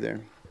stuff to do there.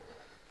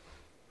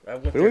 I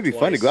went But it there would be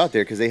fun to twice. go out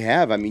there because they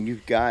have. I mean,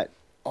 you've got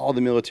all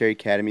the military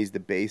academies, the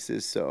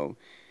bases, so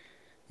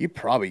you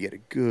probably get a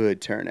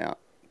good turnout.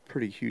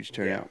 Pretty huge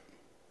turnout.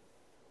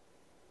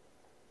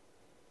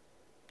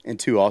 And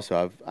two,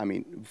 also, I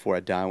mean, before I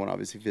die, I want to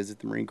obviously visit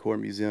the Marine Corps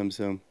Museum,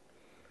 so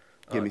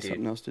give me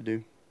something else to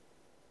do.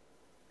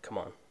 Come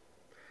on.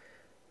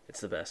 It's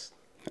the best.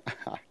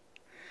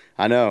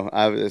 I know.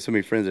 There's so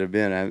many friends that have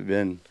been. I haven't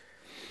been.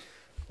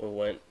 We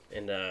went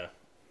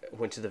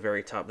to the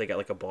very top. They got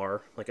like a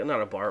bar. Like,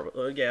 not a bar,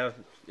 but yeah,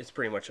 it's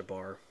pretty much a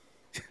bar.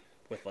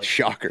 With like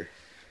Shocker.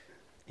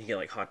 You get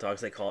like hot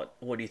dogs. They call it.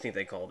 What do you think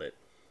they called it?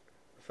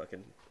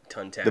 Fucking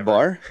Ton Tavern. The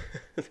bar?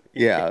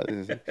 Yeah.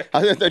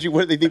 I thought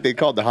what do they think they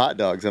called the hot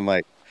dogs? I'm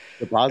like,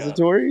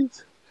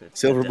 depositories?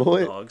 Silver Devil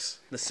Bullet? Dogs.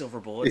 The Silver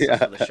Bullet. Yeah.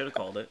 That's what they should have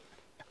called it.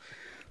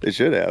 They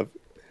should have.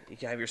 You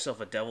can have yourself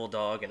a devil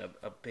dog and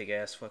a big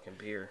ass fucking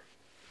beer.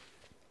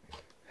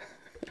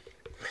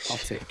 I'll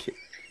take it.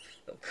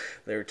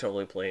 They were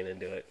totally playing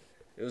into it.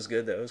 It was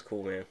good though. It was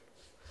cool, man.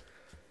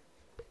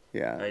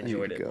 Yeah, I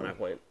enjoyed it when I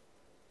went.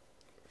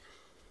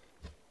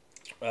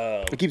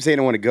 I keep saying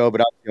I want to go,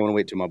 but I want to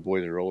wait till my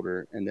boys are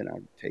older, and then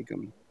I'll take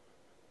them.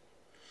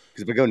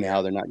 Because if I go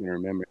now, they're not going to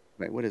remember.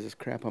 Wait, what is this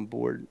crap? I'm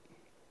bored.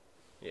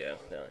 Yeah,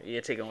 no, you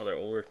gotta take them while they're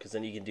older, because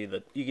then you can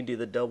do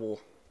the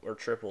double or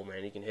triple,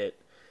 man. You can hit.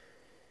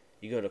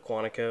 You go to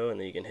Quantico, and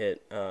then you can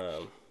hit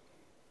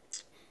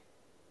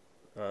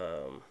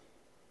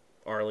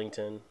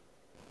Arlington,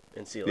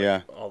 and see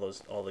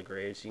all the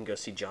graves. You can go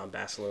see John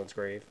Bassilone's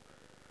grave.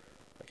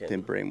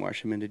 Then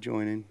brainwash them into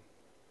joining.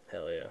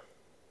 Hell yeah!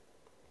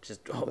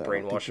 Just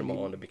brainwash them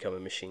all into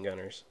becoming machine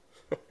gunners.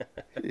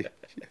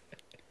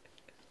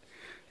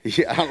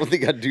 Yeah, I don't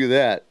think I'd do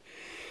that.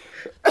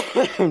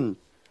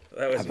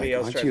 That was me.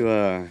 Like,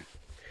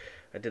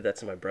 I did that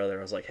to my brother.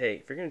 I was like,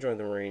 "Hey, if you're gonna join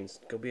the Marines,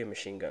 go be a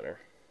machine gunner."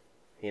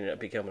 He ended up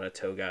becoming a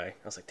tow guy.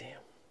 I was like, "Damn,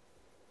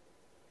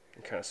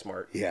 I'm kind of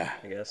smart." Yeah,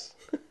 I guess.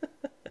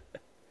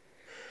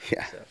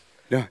 Yeah. So.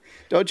 No,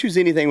 don't choose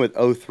anything with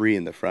 03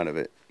 in the front of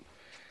it.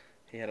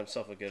 He had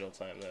himself a good old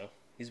time though.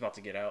 He's about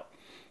to get out.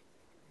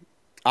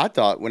 I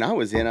thought when I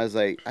was in, I was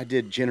like, I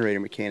did generator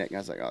mechanic, and I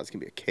was like, oh, it's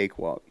gonna be a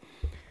cakewalk.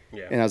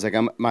 Yeah. And I was like,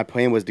 my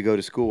plan was to go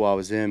to school while I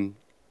was in,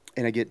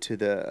 and I get to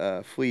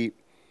the fleet,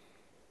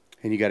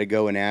 and you got to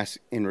go and ask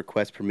and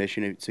request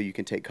permission so you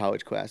can take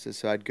college classes.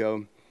 So I'd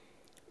go.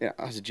 Yeah,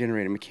 I was a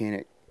generator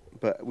mechanic,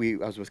 but I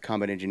was with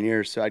combat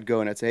engineers, so I'd go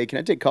and I'd say, hey, can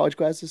I take college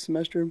classes this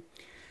semester?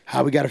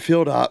 How we got a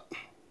field op.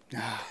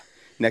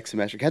 Next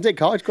semester, can I take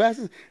college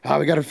classes? How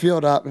we got a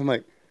field op. And I'm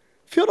like,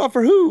 field op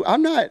for who?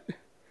 I'm not.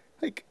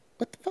 Like,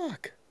 what the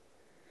fuck?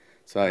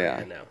 So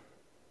yeah.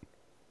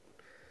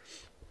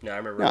 No, I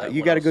remember. No,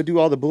 you got to go do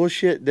all the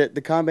bullshit that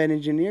the combat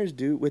engineers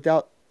do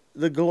without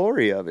the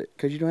glory of it,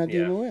 because you don't have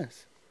the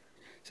MOS.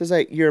 So it's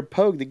like you're a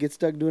pogue that gets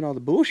stuck doing all the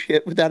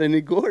bullshit without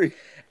any glory.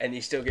 And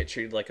you still get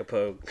treated like a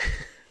pogue.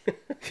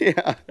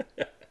 Yeah.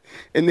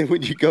 And then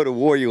when you go to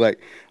war, you're like,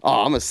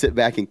 oh, I'm going to sit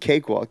back and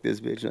cakewalk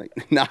this bitch. You're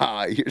like,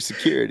 nah, you're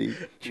security.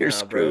 You're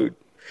screwed.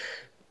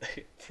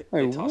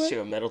 They toss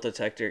you a metal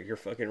detector, you're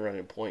fucking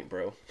running point,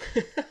 bro.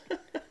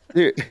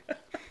 Dude,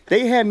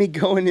 they had me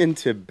going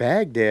into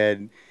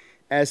Baghdad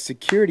as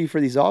security for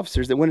these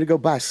officers that wanted to go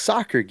buy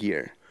soccer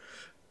gear.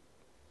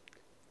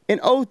 In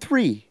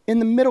 03, in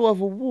the middle of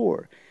a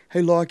war.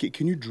 Hey, Lockett,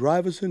 can you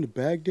drive us into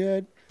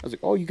Baghdad? I was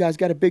like, oh, you guys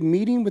got a big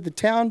meeting with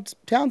the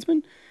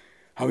townsmen?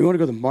 Oh, we want to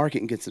go to the market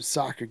and get some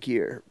soccer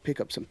gear, pick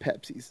up some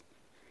Pepsis.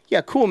 Yeah,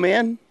 cool,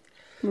 man. I'm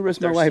going to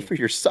risk my life for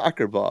your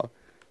soccer ball.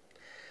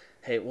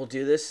 Hey, we'll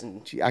do this,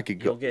 and I could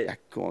go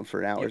on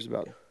for hours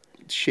about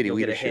shitty you'll leadership. You'll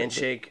get a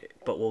handshake,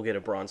 but we'll get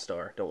a Bronze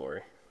Star. Don't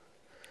worry.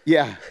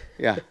 Yeah.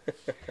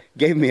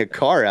 Gave me a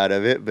car out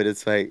of it, but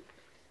it's like,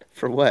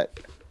 for what?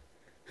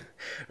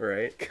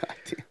 Right. God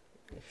damn.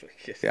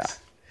 Yeah.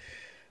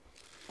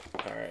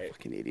 All right.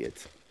 Fucking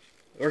idiots.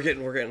 We're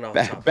getting off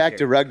topic back here.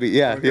 to rugby.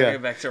 Yeah.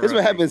 Back to This is rugby.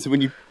 what happens when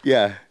you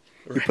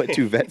put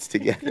two vets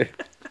together.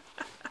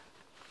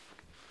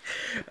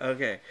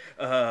 Okay.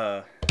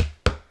 Other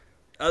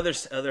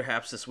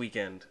haps this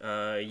weekend.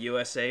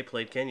 USA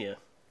played Kenya.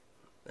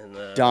 And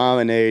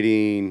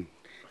dominating.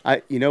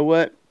 You know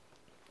what?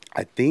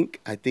 I think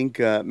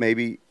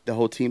maybe the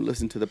whole team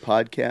listened to the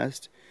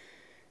podcast,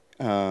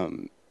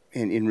 and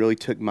really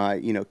took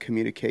my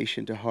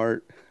communication to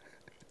heart.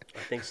 I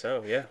think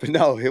so. Yeah. But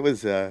no, it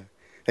was.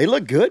 They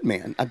look good,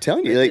 man. I'm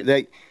telling you,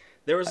 they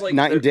there was like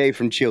night and day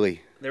from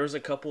Chile. There was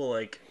a couple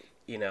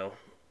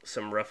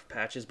some rough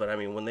patches, but I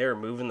mean when they were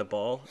moving the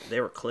ball,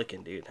 they were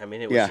clicking, dude. I mean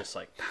it was just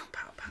like pow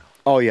pow pow.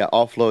 Oh yeah,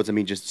 offloads. I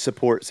mean just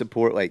support.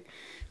 Like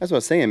that's what I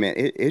was saying, man.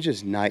 It's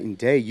just night and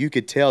day. You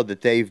could tell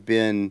that they've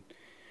been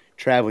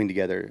traveling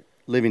together,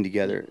 living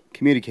together,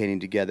 communicating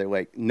together.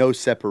 Like no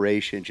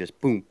separation.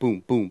 Just boom,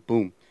 boom, boom,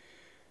 boom.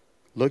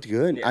 Looked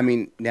good. Yeah. I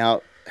mean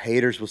now.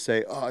 Haters will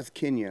say, "Oh, it's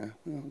Kenya."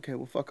 Okay,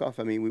 well, fuck off.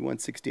 I mean, we won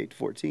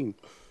 68-14.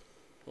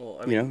 Well,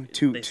 I mean,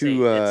 two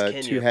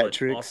hat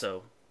tricks.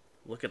 Also,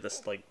 look at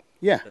this. Like,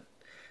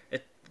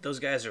 those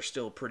guys are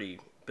still pretty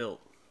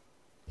built.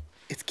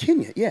 It's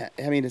Kenya, yeah.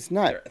 I mean, it's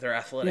not. They're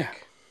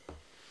athletic.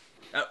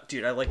 Yeah.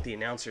 Dude, I like the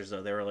announcers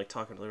though. They were like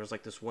talking. There was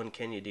like this one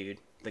Kenya dude,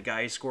 the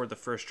guy who scored the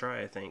first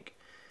try, I think.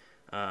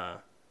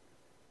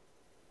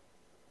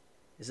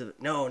 Is it?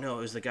 No, it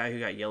was the guy who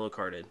got yellow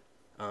carded.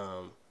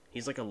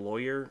 He's like a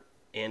lawyer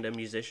and a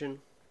musician,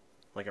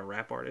 like a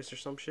rap artist or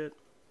some shit.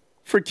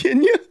 For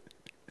Kenya?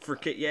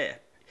 Yeah.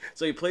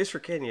 So he plays for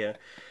Kenya,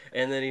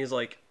 and then he's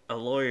like a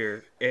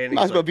lawyer. And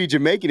might as well be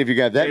Jamaican if you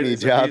got that many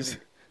jobs.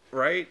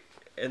 Right?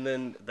 And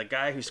then the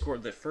guy who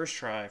scored the first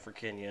try for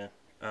Kenya,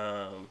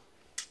 what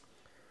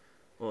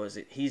was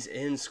it? He's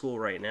in school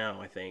right now,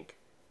 I think.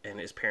 And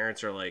his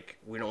parents are like,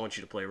 we don't want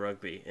you to play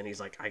rugby. And he's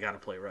like, I got to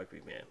play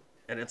rugby, man.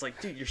 And it's like,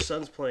 dude, your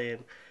son's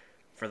playing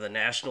for the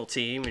national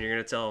team, and you're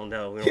going to tell him,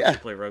 no, we don't want you to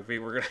play rugby.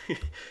 We're going to...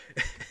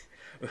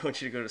 we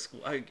want you to go to school.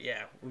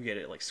 We get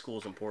it. Like,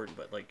 school's important,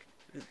 but, like,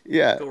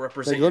 Yeah. Go Like,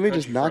 represent let your me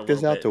just country for a knock this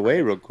little out bit, the way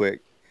right? real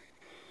quick.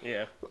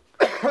 Yeah,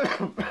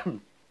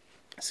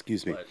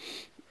 Excuse me. but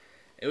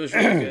it was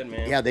really good,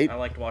 man. Yeah, I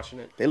liked watching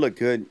it. they look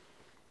good.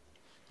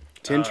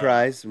 10 Uh,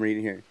 tries. I'm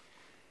reading here.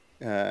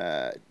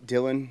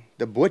 Dylan,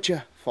 the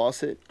Butcher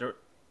Fawcett, there were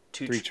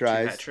 3 two hat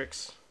tries.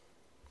 tricks.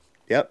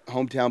 Yep.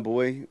 Hometown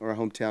boy or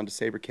hometown to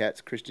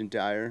Sabercats, Christian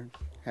Dyer,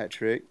 hat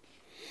trick.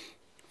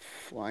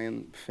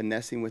 Flying,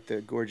 finessing with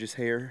the gorgeous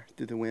hair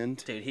through the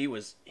wind. Dude, he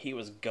was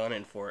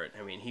gunning for it.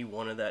 I mean, he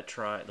wanted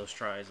those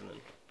tries, and then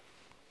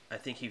I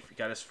think he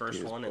got his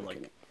first one in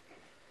like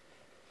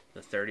the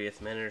 30th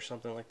minute or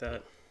something like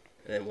that.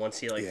 And then once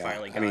he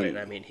finally got it,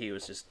 I mean, he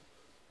was just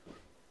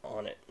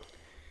on it.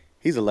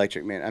 He's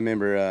electric, man. I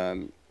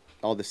remember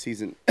all the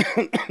season,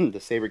 the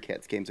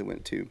Sabercats games I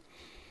went to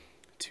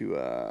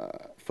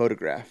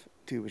photograph.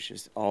 Dude was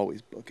just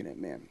always booking it,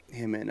 man.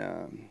 Him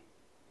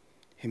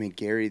and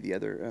Gary, the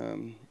other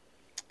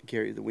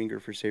Gary, the winger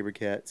for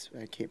Sabercats.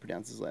 I can't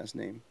pronounce his last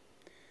name.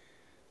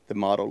 The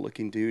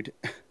model-looking dude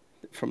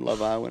from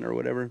Love Island or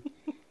whatever.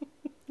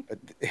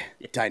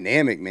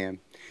 Dynamic, man.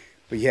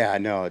 But yeah,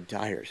 no,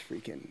 Dyer's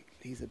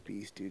he's a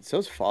beast, dude.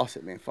 So's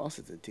Fawcett, man.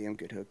 Fawcett's a damn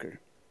good hooker.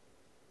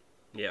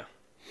 Yeah.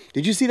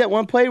 Did you see that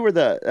one play where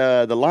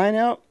the line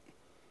out,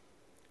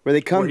 where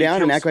they come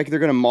down and act like they're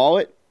gonna maul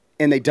it,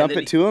 and they dump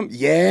it to him?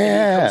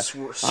 Yeah,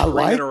 I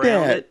like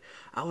that. It.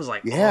 I was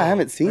like, yeah, I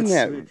haven't seen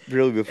that sweet.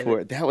 really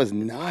before. That was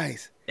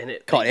nice. And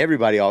it Caught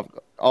everybody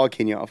all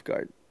Kenya off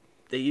guard.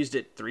 They used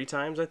it 3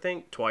 times, I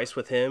think. Twice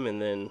with him,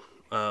 and then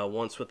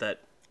once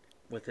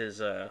with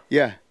his.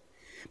 Yeah.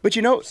 But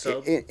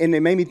and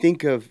it made me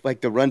think of like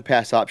the run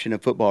pass option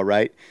of football,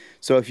 right?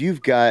 So if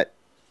you've got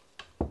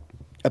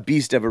a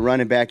beast of a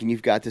running back and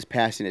you've got this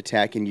passing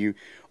attack and you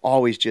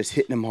always just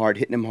hitting them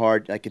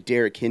hard, like a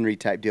Derrick Henry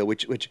type deal,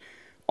 which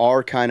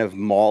our kind of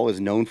maul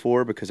is known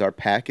for because our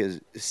pack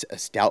is a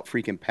stout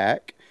freaking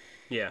pack.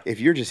 Yeah. If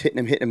you're just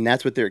hitting them,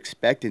 that's what they're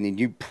expecting, and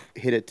you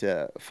hit it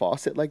to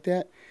Fawcett like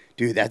that,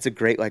 dude, that's a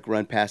great like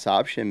run pass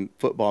option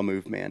football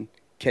move, man.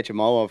 Catch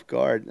them all off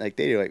guard. Like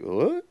they're like,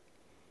 what?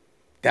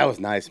 That was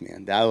nice,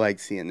 man. I like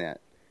seeing that.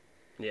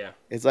 Yeah.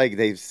 It's like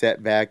they've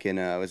sat back and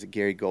was it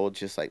Gary Gold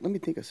just like, let me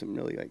think of some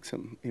really like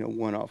some,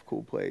 one-off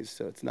cool plays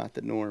so it's not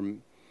the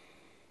norm.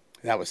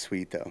 That was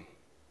sweet, though.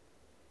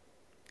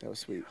 That was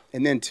sweet.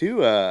 And then,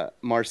 too,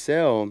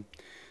 Marcel.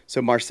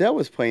 So Marcel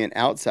was playing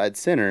outside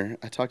center.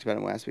 I talked about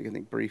him last week, I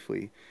think,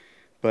 briefly.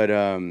 But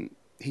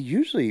he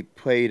usually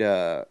played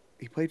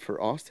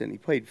for Austin. He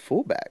played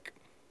fullback,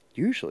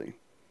 usually,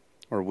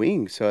 or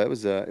wing. So it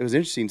was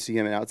interesting to see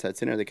him in outside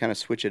center. They kind of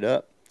switch it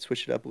up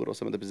a little,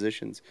 some of the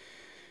positions.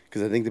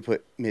 Because I think they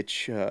put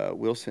Mitch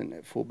Wilson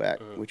at fullback,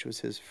 which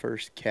was his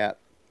first cap.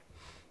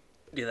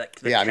 Yeah,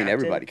 I mean,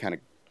 everybody kind of.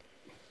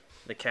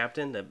 The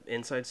captain, the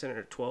inside center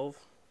at 12.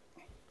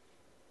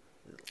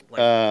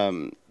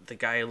 The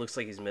guy who looks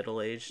like he's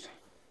middle-aged.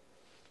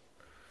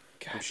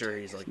 I'm sure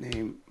he's like.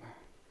 Name.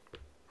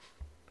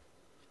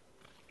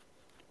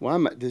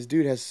 This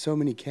dude has so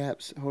many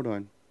caps. Hold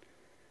on.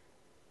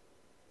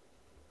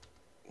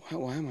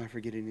 Why am I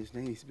forgetting his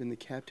name? He's been the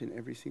captain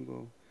every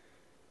single.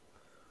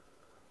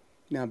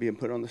 Now being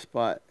put on the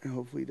spot.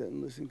 Hopefully he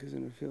doesn't listen because I'm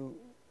going to feel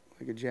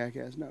like a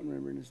jackass not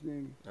remembering his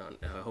name.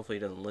 Hopefully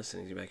he doesn't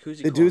listen. He's like, who's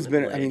he? The dude's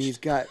been. I mean, he's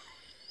got.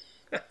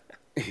 I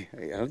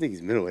don't think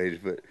he's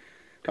middle-aged, but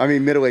I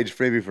mean middle-aged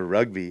maybe for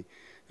rugby.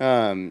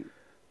 I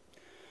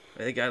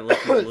think guy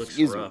looks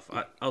rough.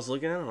 I was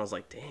looking at him and I was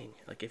like, dang.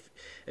 Like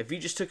if you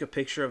just took a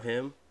picture of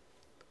him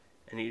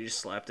and you just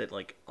slapped it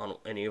like on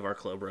any of our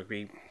club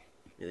rugby,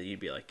 they'd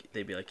be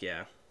like,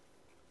 yeah.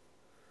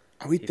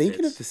 Are we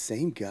thinking of the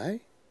same guy?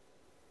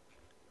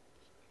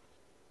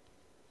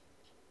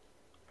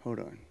 Hold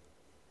on.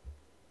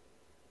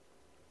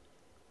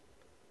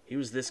 He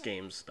was this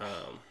game's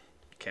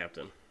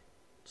captain,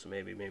 so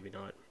maybe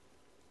not.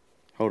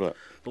 Hold up.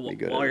 But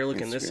while you're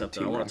looking this up,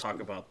 though, I want to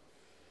talk about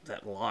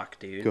that lock,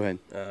 dude. Go ahead.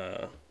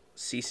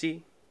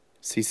 CC?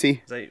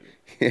 CC?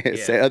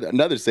 Yeah.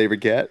 Another Saber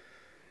cat.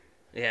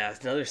 Yeah,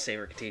 another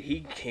Saber dude.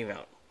 He came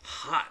out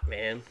hot,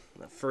 man.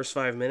 The first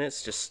 5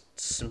 minutes, just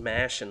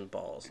smashing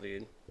balls,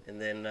 dude.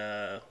 And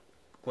then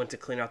went to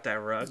clean out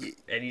that ruck,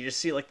 and you just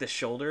see like the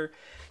shoulder,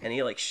 and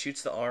he like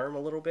shoots the arm a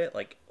little bit,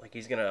 like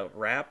he's gonna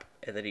wrap,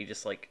 and then he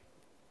just like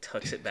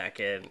tucks it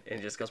back in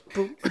and just goes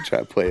boom. Try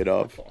to play it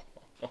off.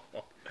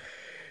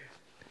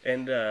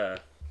 And I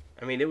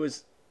mean, they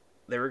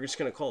were just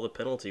gonna call the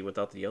penalty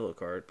without the yellow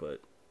card, but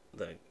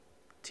the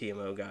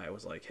TMO guy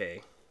was like,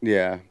 "Hey,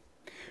 yeah."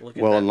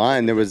 Well,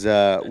 online there was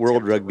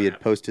World Rugby had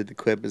posted the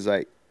clip as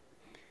like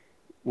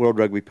World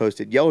Rugby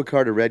posted yellow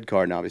card or red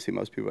card, and obviously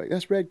most people are like,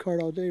 that's red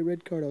card all day,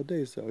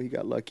 so he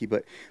got lucky.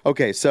 But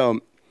okay,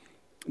 so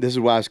this is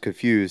why I was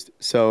confused.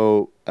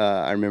 So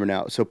I remember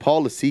now. So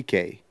Paul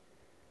Lasike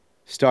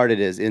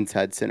started as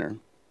inside center.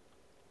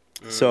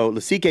 So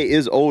Lasike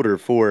is older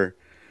for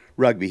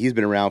rugby. He's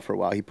been around for a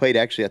while. He played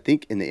actually, I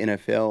think, in the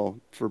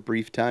NFL for a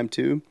brief time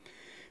too.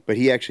 But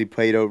he actually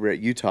played over at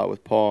Utah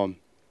with Paul.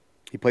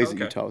 He plays at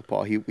Utah with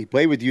Paul. He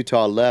played with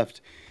Utah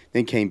left.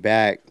 then came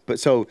back. But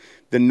so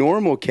the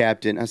normal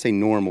captain, I say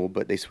normal,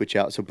 but they switch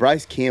out. So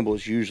Bryce Campbell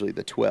is usually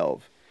the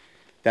 12.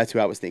 That's who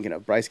I was thinking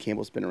of. Bryce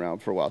Campbell's been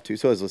around for a while too.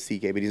 So is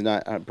Lasike, but he's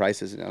not.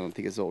 Bryce isn't. I don't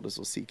think as old as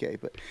Lasike.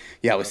 But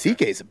yeah,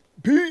 Lasike's a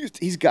beast.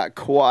 He's got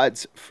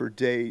quads for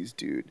days,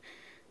 dude.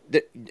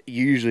 You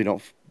usually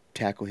don't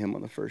tackle him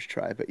on the first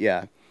try, but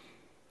yeah.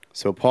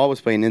 So Paul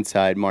was playing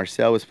inside.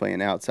 Marcel was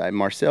playing outside.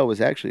 Marcel was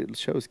actually the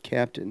show's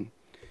captain.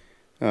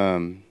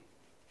 Oh,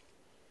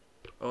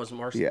 was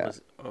Marcel? Yeah.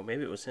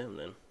 Maybe it was him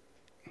then.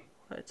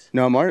 What?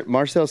 No,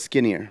 Marcel's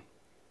skinnier.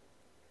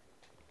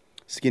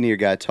 Skinnier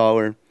guy,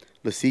 taller.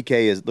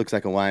 Lasike looks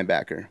like a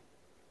linebacker.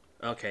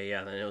 Okay,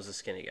 yeah, then it was a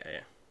skinny guy, yeah.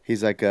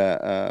 He's like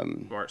a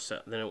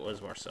Marcel. Then it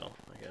was Marcel,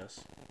 I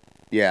guess.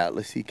 yeah,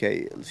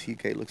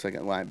 Lasike looks like a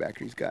linebacker.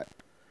 He's got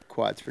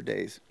quads for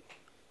days.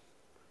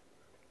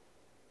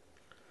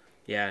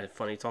 Yeah,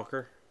 funny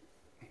talker.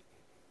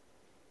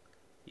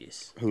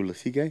 Yes. Who,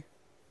 Lasike?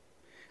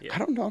 Yeah. I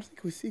don't know. I don't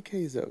think Lasike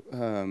is a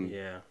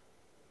yeah.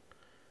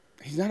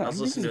 He's not. I don't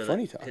think he's a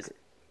funny talker. His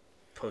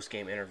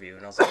post-game interview,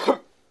 and I was like,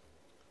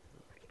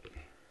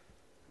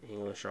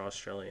 English or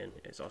Australian?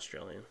 It's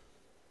Australian.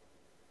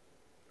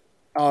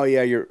 Oh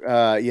yeah, you're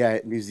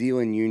New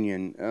Zealand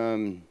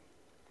Union.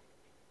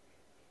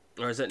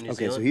 Or is that New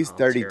Okay, Zealand? so he's I'm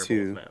terrible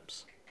 32. with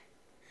maps.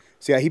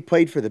 So yeah, he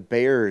played for the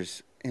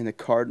Bears and the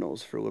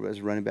Cardinals for a little bit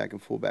as running back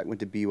and fullback.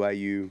 Went to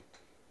BYU.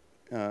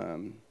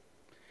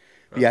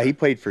 Yeah, he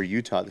played for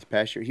Utah this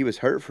past year. He was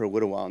hurt for a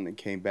little while and then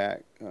came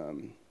back.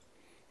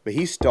 But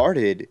he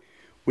started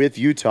with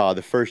Utah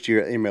the first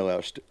year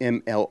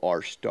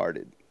MLR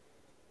started.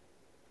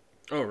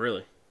 Oh,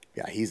 really?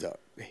 Yeah,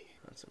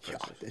 That's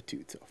impressive. that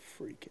dude's a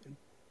freaking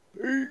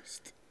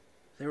beast.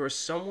 There was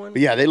someone.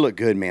 But yeah, they look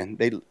good, man.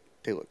 They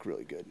look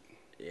really good.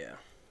 Yeah,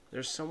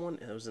 there's someone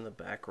that was in the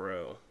back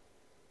row.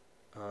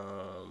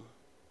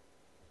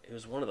 It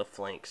was one of the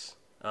flanks.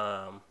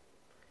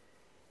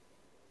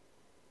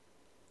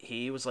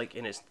 He was like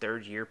in his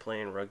third year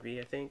playing rugby,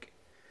 I think.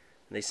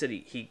 And they said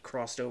he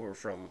crossed over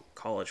from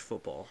college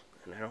football,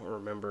 and I don't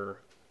remember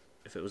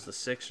if it was the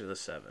 6 or the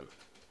 7.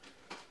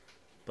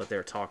 But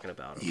they're talking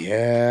about him.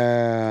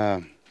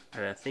 Yeah.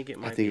 And I think it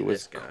might be I think it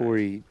was this guy.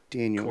 Corey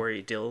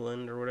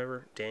Gilliland or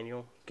whatever.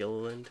 Daniel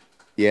Gilliland.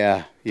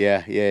 Yeah.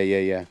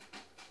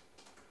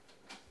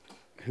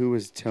 Who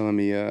was telling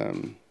me?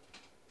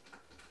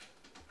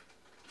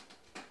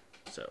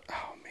 So.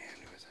 Oh man,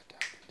 who was I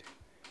talking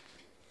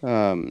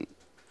to?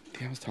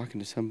 Yeah, I was talking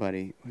to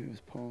somebody. It was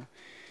Paul.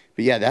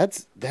 But yeah,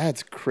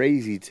 that's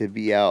crazy to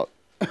be out.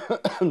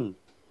 To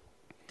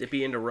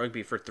be into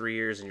rugby for 3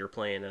 years and you're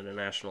playing at a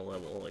national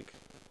level, like.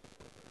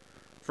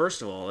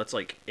 First of all, that's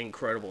like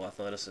incredible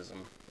athleticism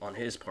on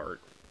his part,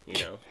 you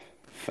know,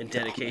 and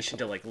dedication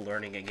to like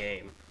learning a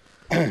game.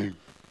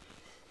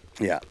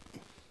 Yeah,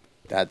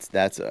 that's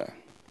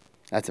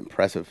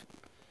impressive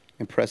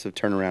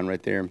turnaround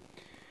right there.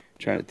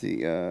 Trying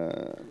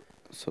to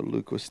so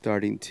Luke was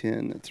starting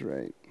 10. That's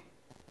right.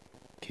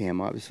 Cam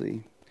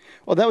obviously.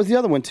 Oh, that was the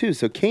other one too.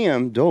 So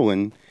Cam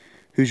Dolan,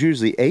 who's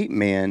usually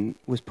 8-man,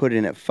 was put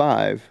in at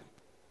 5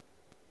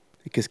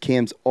 because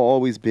Cam's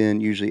always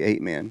been usually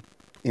 8-man.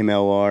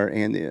 MLR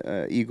and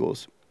the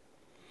Eagles.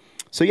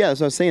 So yeah,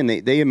 as I was saying,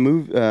 they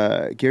moved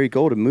Gary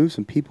Gold to move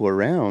some people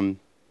around,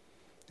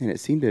 and it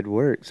seemed to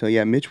work. So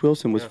yeah, Mitch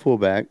Wilson was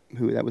fullback,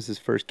 that was his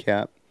first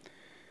cap,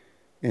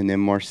 and then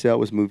Marcel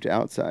was moved to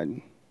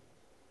outside.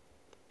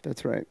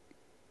 That's right.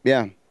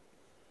 Yeah.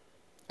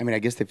 I mean, I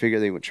guess they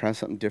figured they would try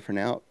something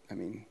different out. I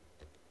mean,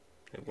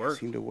 it worked. It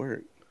seemed to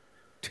work.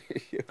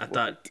 I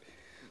don't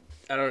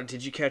know.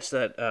 Did you catch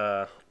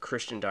that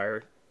Christian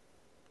Dyer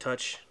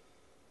touch?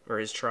 Or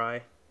his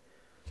try,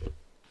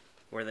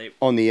 where they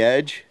on the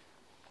edge.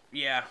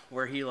 Yeah,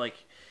 where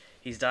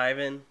he's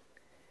diving,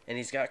 and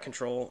he's got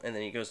control, and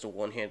then he goes to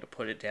one hand to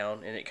put it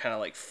down, and it kind of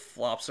like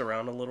flops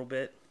around a little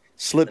bit.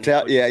 Slipped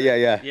out. Yeah.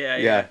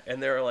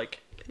 And they're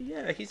like,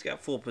 yeah, he's got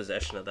full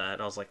possession of that.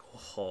 And I was like,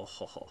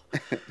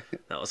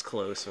 that was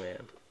close,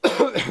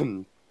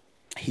 man.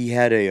 He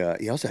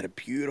also had a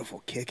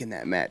beautiful kick in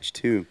that match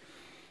too.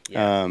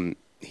 Yeah.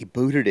 He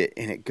booted it,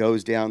 and it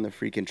goes down the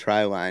freaking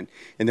try line,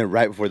 and then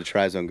right before the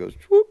try zone goes,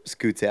 whoop,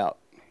 scoots out.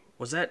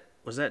 Was that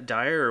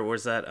Dyer, or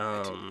was that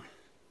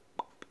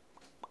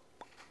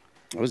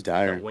It was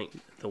Dyer.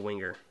 The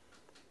winger.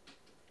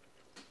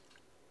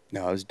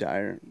 No, it was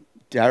Dyer.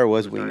 Dyer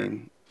was winging.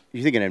 Dyer.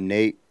 You're thinking of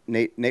Nate.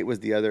 Nate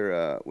was the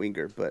other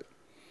winger, but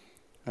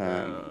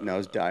no, it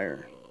was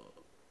Dyer.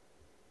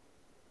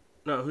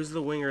 No, who's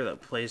the winger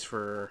that plays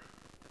for?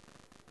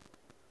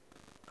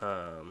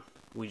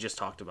 We just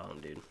talked about him,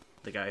 dude.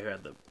 The guy who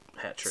had the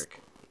hat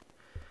trick.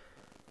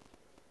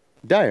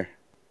 Dyer.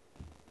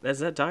 Is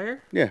that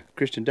Dyer? Yeah,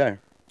 Christian Dyer.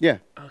 Yeah.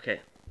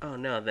 Okay. Oh,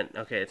 no, then,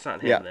 okay, it's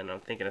not him then.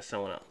 I'm thinking of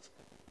someone else.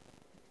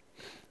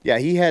 Yeah,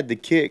 he had the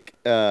kick.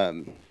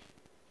 No,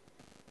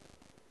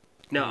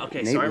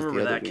 okay, Nate so I was the remember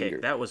other that kick.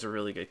 winger. That was a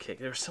really good kick.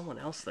 There was someone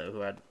else,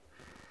 though,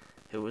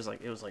 it was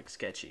like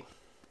sketchy.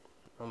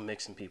 I'm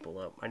mixing people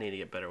up. I need to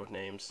get better with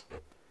names.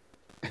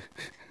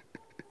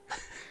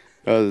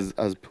 I was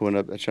pulling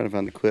up. I was trying to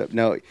find the clip.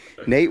 No,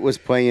 Nate was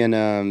playing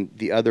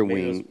the other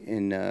wing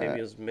in. Maybe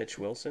it was Mitch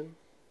Wilson.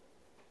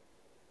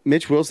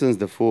 Mitch Wilson's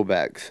the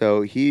fullback,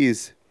 so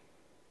he's.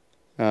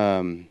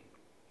 Him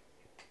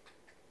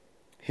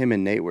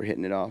and Nate were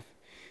hitting it off.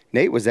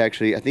 Nate was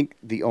actually, I think,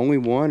 the only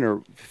one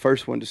or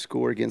first one to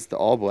score against the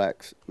All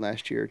Blacks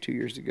last year or 2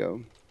 years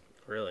ago.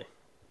 Really?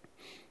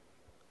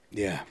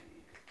 Yeah.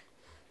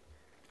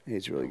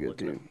 He's really good,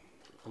 too.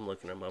 I'm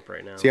looking him up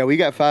right now. So, yeah, we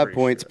got 5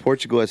 points. Sure.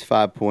 Portugal has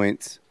 5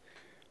 points.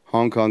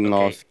 Hong Kong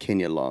lost.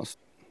 Kenya lost.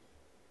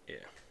 Yeah.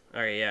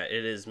 All right, yeah,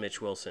 it is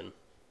Mitch Wilson.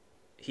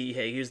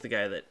 He was the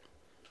guy that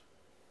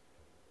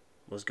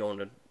was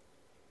going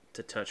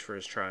to touch for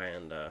his try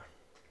and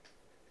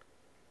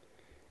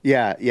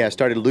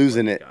started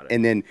losing it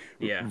and then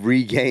Yeah.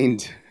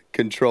 regained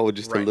control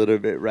just a Right. little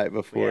bit right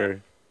before. Yeah.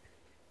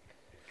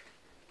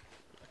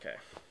 Okay.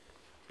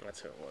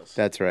 That's who it was.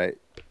 That's right.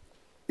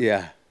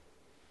 Yeah.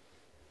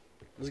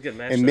 It was a good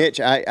match. And Mitch,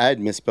 I had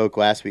misspoke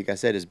last week. I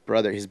said his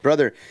brother. His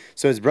brother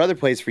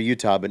plays for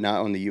Utah, but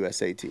not on the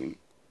USA team.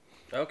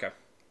 Okay.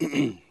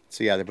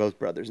 So, yeah, they're both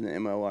brothers in the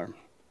MLR.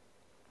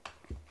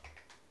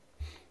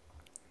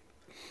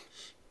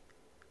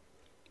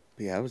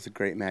 But yeah, it was a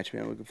great match,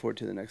 man. Looking forward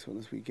to the next one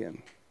this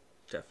weekend.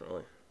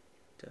 Definitely.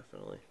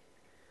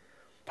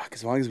 Fuck,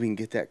 as long as we can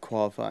get that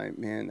qualifying,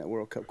 man, that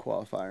World Cup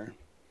qualifier.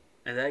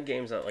 And that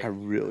game's at I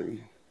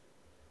really...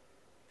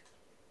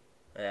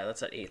 Yeah,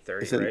 that's at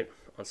 8:30, right?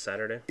 On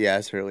Saturday? Yeah,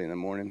 it's early in the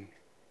morning.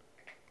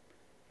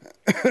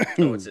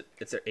 Oh, it's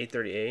an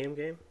 8:30 a.m.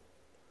 game?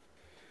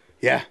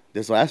 Yeah,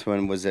 this last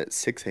one was at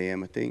 6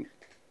 a.m., I think.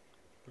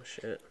 Oh,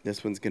 shit.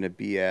 This one's going to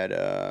be at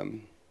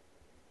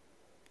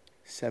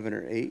 7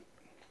 or 8.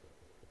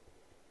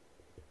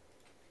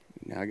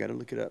 Now I got to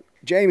look it up.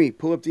 Jamie,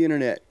 pull up the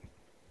internet.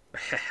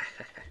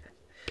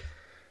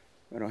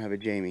 I don't have a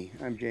Jamie.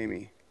 I'm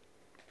Jamie.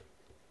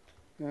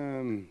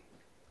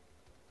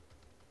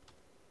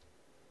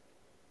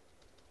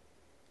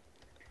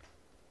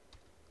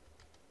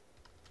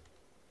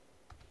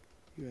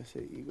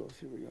 USA Eagles.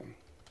 Here we go.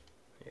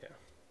 Yeah.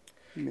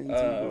 Men's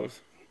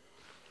Eagles.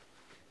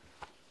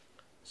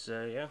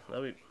 So yeah,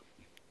 that'd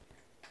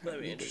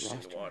be interesting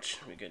to watch.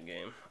 It'd be a good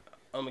game.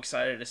 I'm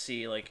excited to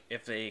see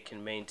if they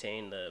can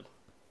maintain the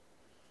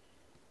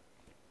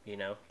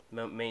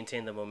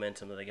maintain the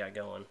momentum that they got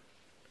going.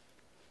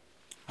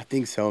 I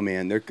think so,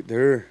 man.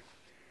 They're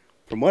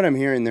from what I'm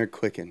hearing, they're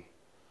clicking.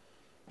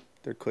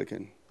 They're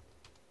clicking,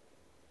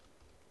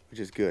 which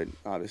is good,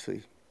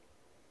 obviously.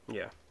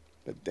 Yeah.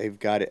 But they've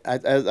got it.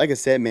 Like I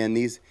said, man,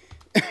 these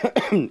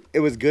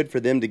it was good for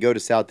them to go to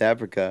South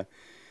Africa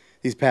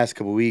these past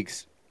couple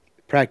weeks,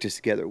 practice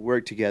together,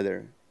 work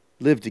together,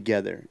 live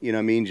together. You know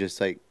what I mean? Just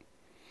like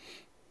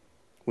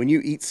when you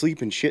eat,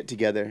 sleep, and shit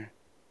together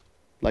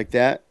like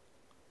that.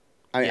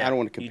 I don't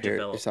want to compare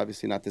it. It's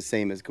obviously not the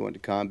same as going to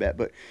combat,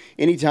 but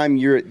anytime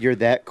you're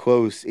that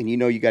close and you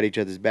know you got each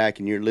other's back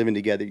and you're living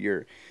together,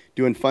 you're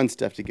doing fun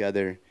stuff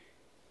together.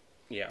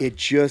 Yeah. It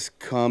just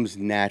comes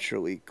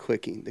naturally,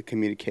 clicking, the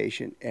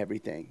communication,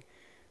 everything.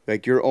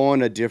 Like you're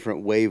on a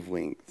different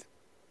wavelength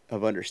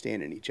of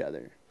understanding each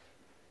other.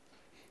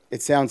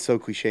 It sounds so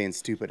cliche and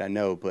stupid, I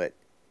know, but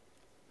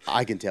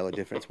I can tell a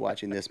difference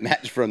watching this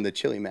match from the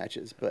Chile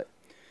matches. But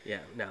yeah,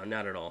 no,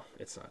 not at all.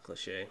 It's not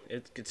cliche.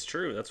 It's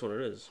true. That's what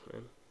it is,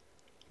 man.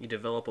 You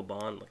develop a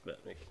bond like that,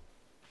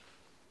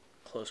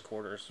 close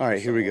quarters. All right,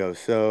 here we go.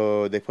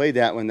 So they played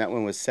that one. That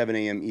one was 7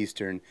 a.m.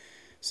 Eastern.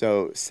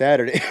 So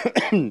Saturday,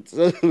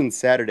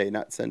 Saturday,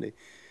 not Sunday.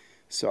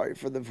 Sorry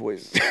for the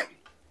voice. God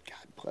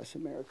bless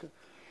America.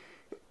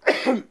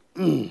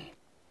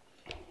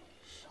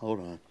 Hold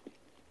on.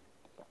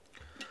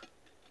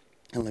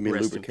 And let me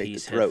Rest lubricate in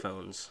peace, the throat.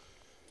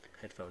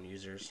 Headphone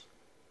users.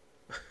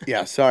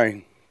 Yeah,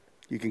 sorry.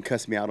 You can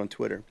cuss me out on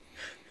Twitter,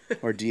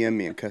 or DM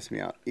me and cuss me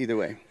out. Either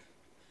way.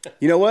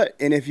 You know what?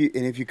 And if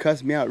you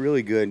cuss me out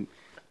really good,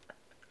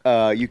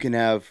 you can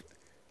have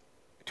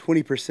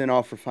 20%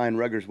 off for Fine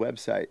Rugger's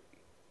website.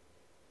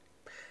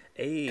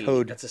 Hey,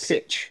 Code that's a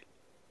pitch.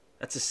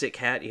 That's a sick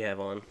hat you have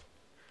on.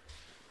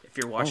 If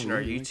you're watching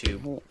our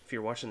YouTube, if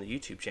you're watching the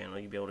YouTube channel,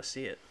 you'll be able to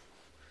see it.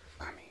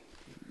 I mean,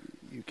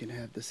 you can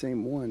have the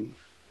same one.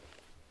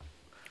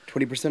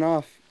 20%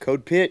 off.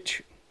 Code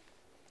pitch.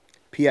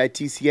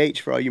 PITCH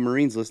for all you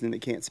Marines listening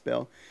that can't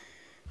spell.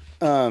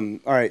 All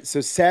right,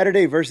 so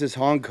Saturday versus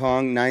Hong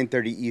Kong,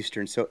 9:30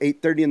 Eastern. So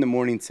 8:30 in the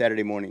morning,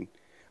 Saturday morning.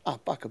 Oh,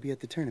 fuck, I'll be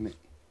at the tournament.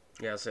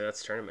 Yeah, so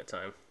that's tournament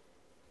time.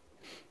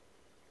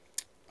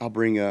 I'll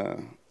bring my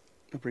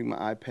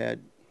iPad.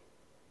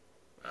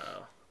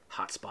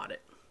 Hotspot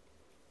it.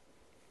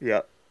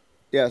 Yep.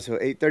 Yeah, so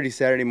 8:30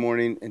 Saturday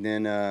morning, and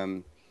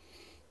then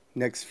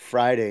next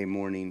Friday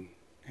morning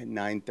at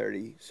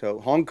 9:30. So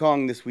Hong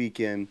Kong this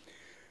weekend,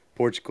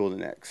 Portugal the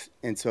next.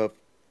 And so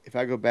if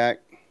I go back,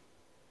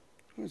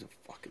 where's a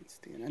fucking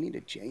stand? I need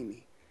a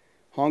Jamie.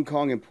 Hong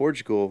Kong and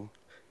Portugal.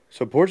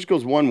 So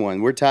Portugal's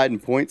 1-1. We're tied in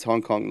points.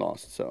 Hong Kong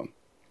lost. So.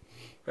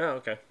 Oh,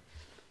 okay.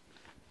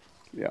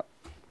 Yeah.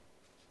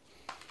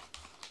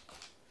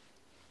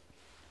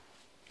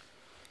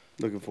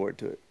 Looking forward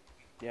to it.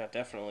 Yeah,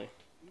 definitely.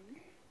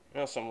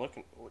 So I'm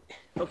looking.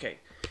 Okay,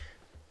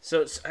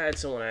 so I had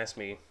someone ask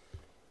me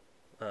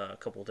a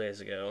couple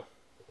days ago.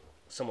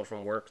 Someone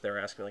from work, they were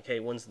asking me like, "Hey,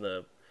 when's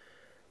the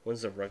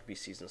rugby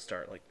season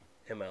start? Like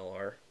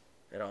MLR?"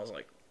 And I was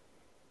like,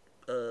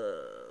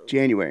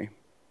 January.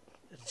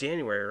 It's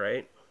January,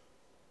 right?"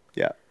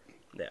 Yeah.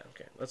 Yeah,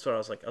 okay. That's what I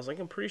was like.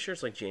 I'm pretty sure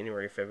it's like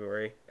January,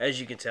 February. As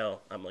you can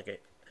tell, I'm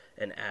like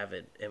an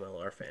avid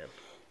MLR fan.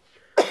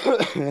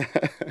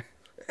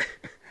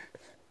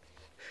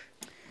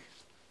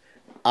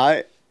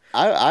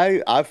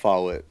 I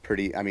follow it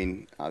pretty. I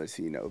mean,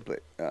 obviously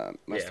but I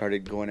Yeah.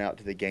 started going out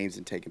to the games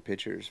and taking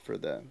pictures for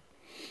the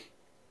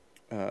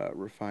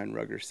Refined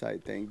Rugger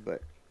site thing,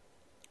 but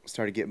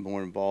started getting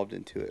more involved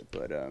into it.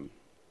 But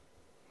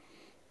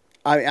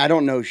I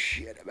don't know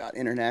shit about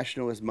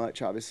international as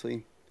much.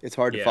 Obviously, it's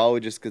hard to Yeah. follow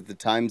just because the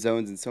time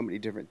zones and so many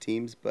different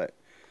teams. But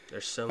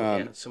There's so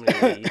many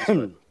leagues,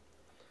 but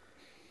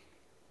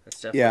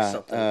that's definitely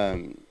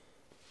something.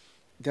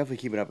 Definitely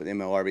keeping up with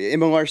MLR. But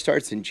MLR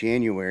starts in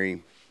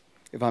January,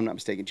 if I'm not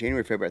mistaken.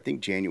 January, February. I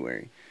think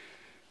January.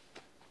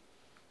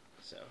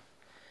 So,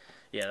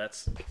 yeah,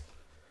 that's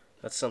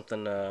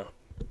something I'm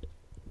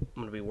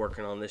gonna be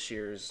working on this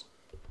year is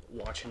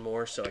watching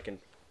more so I can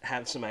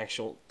have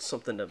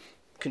something to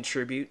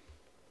contribute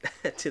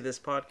to this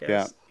podcast.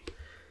 Yeah.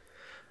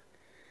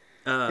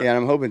 And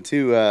I'm hoping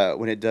too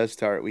when it does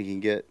start, we can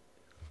get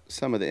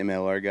some of the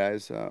MLR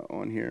guys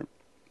on here.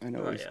 I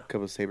know a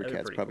couple of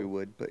SaberCats probably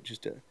would, but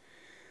just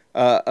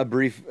a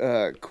brief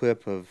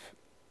clip of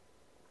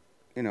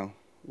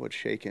what's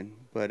shaking.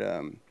 But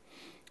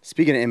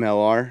speaking of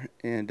MLR,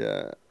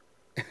 and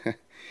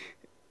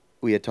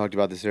we had talked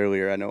about this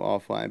earlier, I know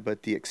offline,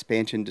 but the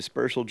expansion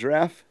dispersal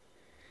draft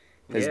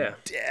has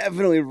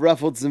definitely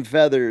ruffled some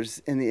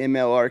feathers in the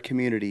MLR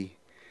community.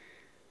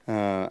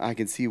 I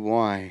can see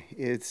why.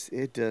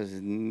 It does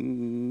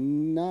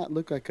not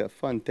look like a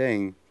fun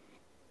thing.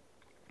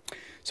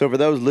 So for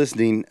those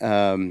listening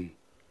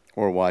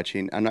or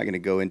watching, I'm not going to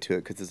go into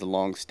it because it's a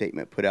long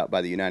statement put out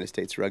by the United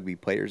States Rugby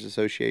Players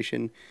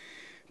Association.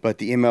 But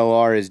the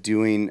MLR is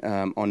doing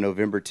on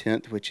November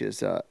 10th, which is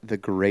the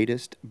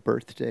greatest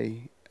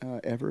birthday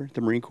ever,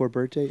 the Marine Corps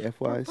birthday,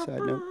 FYI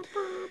side note.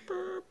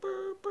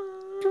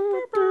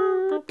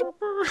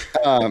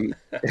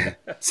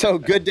 So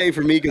good day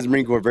for me because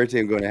Marine Corps birthday,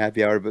 I'm going to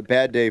happy hour, but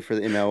bad day for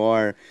the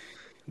MLR.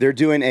 They're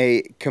doing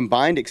a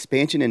combined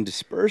expansion and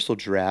dispersal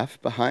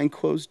draft behind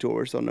closed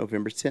doors on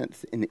November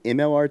 10th. And the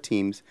MLR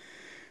teams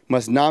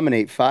must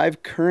nominate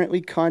 5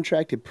 currently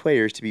contracted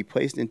players to be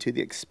placed into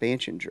the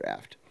expansion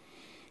draft.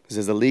 It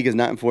says the league has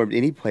not informed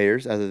any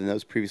players, other than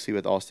those previously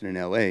with Austin and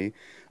LA,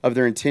 of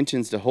their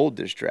intentions to hold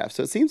this draft.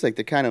 So it seems like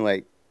they're kind of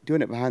like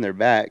doing it behind their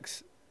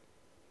backs,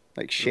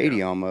 like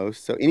shady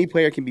almost. So any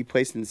player can be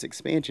placed in this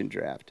expansion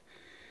draft.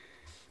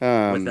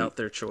 Without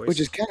their choice. Which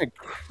is kind of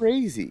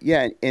crazy.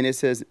 Yeah, and it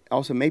says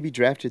also may be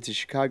drafted to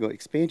Chicago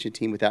expansion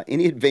team without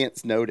any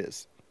advance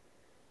notice.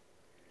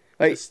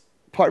 Like,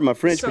 pardon my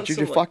French, but you're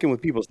just fucking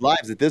with people's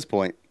lives at this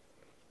point.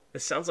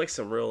 It sounds like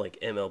some real like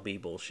MLB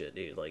bullshit,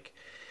 dude. Like,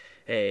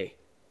 hey,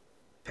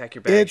 pack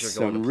your bags,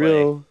 you're going to play.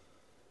 Real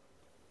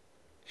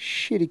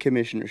shitty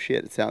commissioner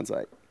shit, it sounds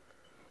like.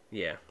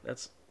 Yeah,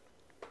 that's...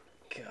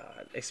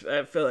 God. I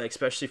feel like,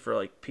 especially for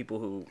like people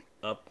who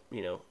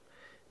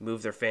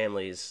move their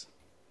families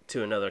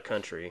to another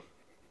country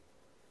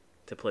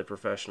to play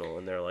professional,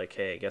 and they're like,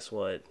 hey, guess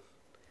what?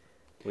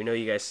 We know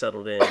you guys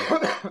settled in,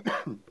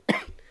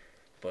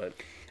 but...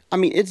 I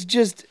mean, it's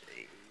just...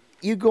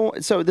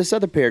 So this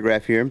other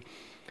paragraph here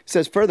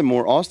says,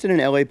 furthermore, Austin and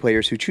LA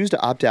players who choose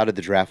to opt out of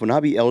the draft will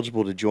not be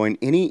eligible to join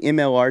any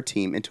MLR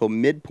team until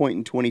midpoint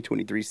in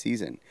 2023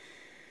 season.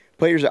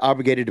 Players are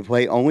obligated to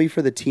play only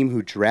for the team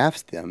who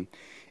drafts them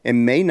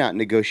and may not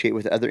negotiate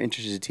with other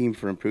interested teams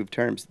for improved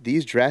terms.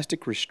 These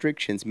drastic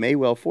restrictions may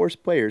well force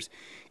players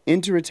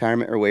into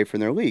retirement or away from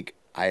their league.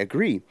 I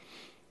agree.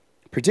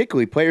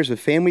 Particularly players with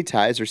family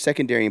ties or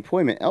secondary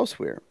employment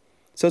elsewhere.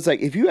 So it's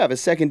like, if you have a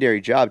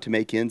secondary job to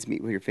make ends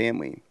meet with your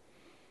family,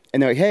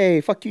 and they're like,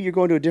 hey, fuck you, you're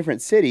going to a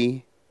different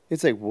city.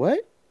 It's like, what?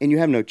 And you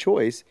have no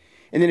choice.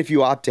 And then if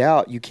you opt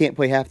out, you can't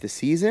play half the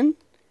season?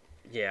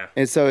 Yeah.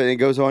 And so it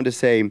goes on to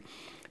say,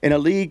 in a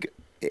league,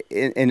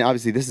 and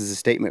obviously this is a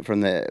statement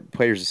from the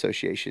Players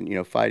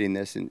Association, fighting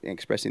this and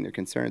expressing their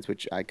concerns,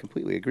 which I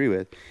completely agree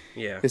with.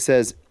 Yeah. It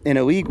says, in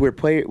a league where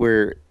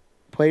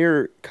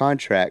player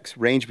contracts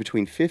range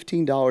between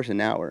 $15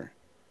 an hour,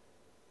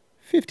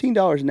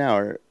 $15 an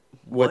hour,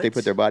 what they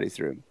put their bodies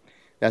through.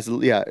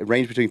 It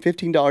range between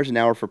 $15 an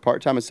hour for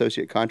part-time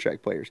associate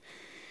contract players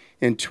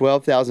and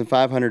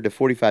 $12,500 to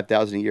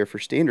 $45,000 a year for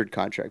standard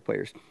contract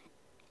players.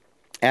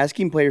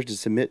 Asking players to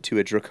submit to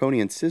a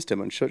draconian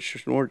system on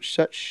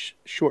such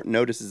short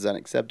notice is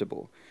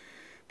unacceptable.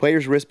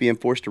 Players risk being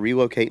forced to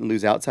relocate and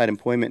lose outside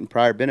employment and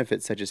prior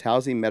benefits such as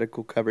housing,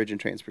 medical coverage, and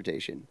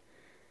transportation.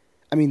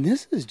 I mean,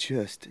 this is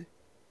just...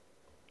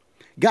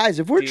 Guys,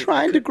 if we're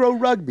trying to grow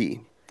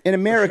rugby in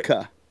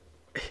America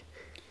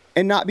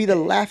and not be the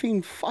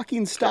laughing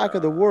fucking stock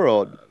of the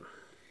world,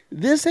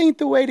 this ain't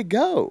the way to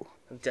go.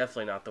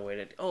 Definitely not the way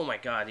to. Oh my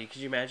God! Could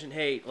you imagine?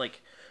 Hey,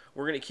 like,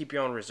 we're gonna keep you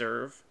on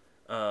reserve,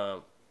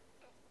 but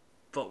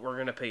we're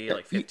gonna pay you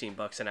like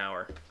 $15 an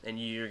hour, and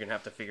you're gonna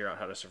have to figure out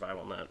how to survive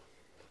on that.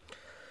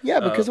 Yeah,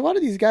 because a lot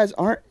of these guys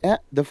aren't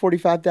at the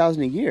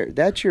 45,000 a year.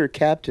 That's your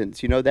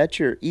captains, that's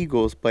your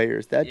Eagles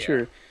players. That's Yeah.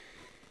 your.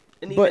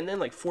 And But even then,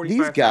 like these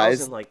 45,000,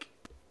 guys, like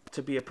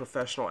to be a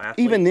professional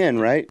athlete. even then,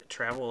 right?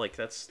 Travel, like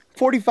that's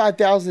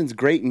 45,000 is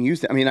great in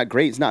Houston. I mean, not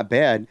great. It's not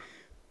bad.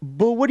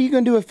 But what are you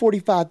going to do at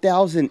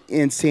 45,000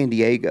 in San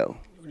Diego?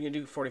 What are you gonna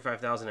do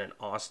 45,000 in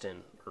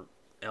Austin or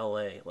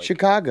L.A. Like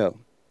Chicago.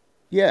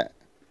 Yeah.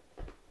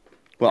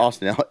 Well,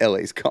 Austin,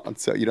 LA's gone,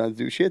 so you don't have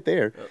to do shit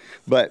there.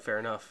 But fair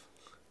enough.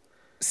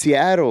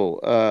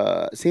 Seattle,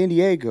 San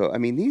Diego. I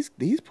mean,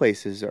 these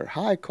places are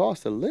high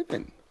cost of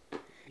living.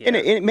 Yeah. And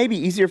it may be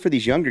easier for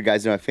these younger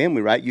guys in a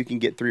family, right? You can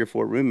get 3 or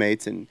 4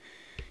 roommates and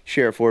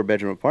share a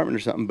 4-bedroom apartment or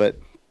something. But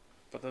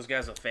those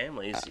guys with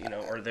families,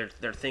 or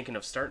they're thinking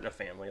of starting a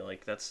family,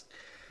 like that's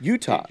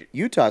Utah.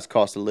 Utah's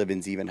cost of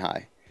living's even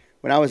high.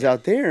 When I was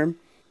out there,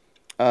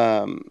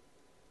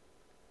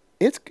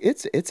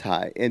 it's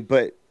high.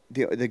 But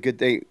the good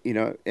thing,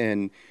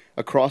 and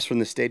across from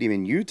the stadium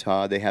in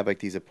Utah, they have like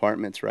these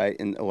apartments, right?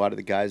 And a lot of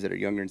the guys that are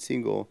younger and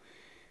single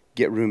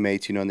get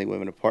roommates, and they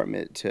live in an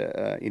apartment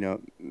to,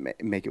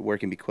 make it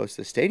work and be close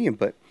to the stadium.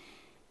 But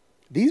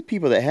these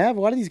people a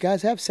lot of these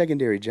guys have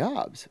secondary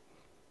jobs.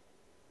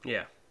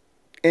 Yeah.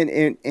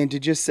 And to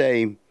just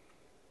say,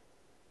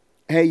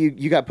 hey,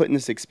 you got put in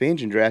this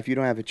expansion draft, you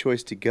don't have a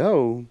choice to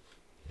go.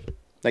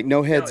 Like,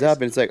 no heads up.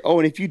 And it's like, oh,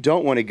 and if you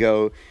don't want to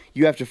go,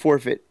 you have to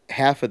forfeit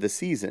half of the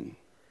season.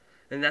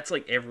 And that's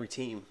like every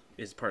team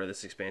is part of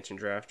this expansion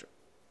draft.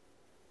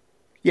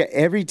 Yeah,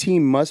 every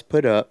team must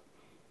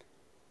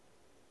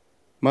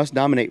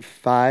nominate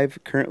 5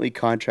 currently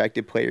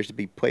contracted players to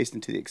be placed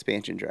into the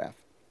expansion draft.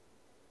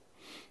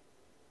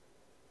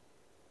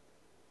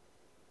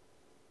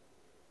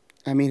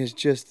 I mean, it's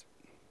just...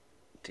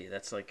 Dude,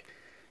 that's like...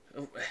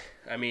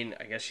 I mean,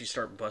 I guess you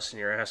start busting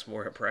your ass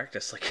more at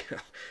practice. Like,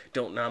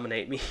 don't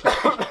nominate me.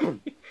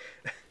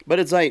 But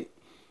it's like...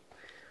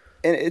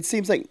 And it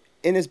seems like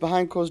in his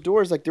behind closed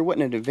doors, like there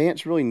wasn't an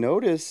advance really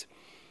notice.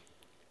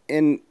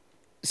 And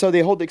so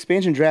they hold the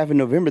expansion draft in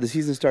November. The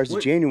season starts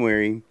in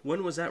January.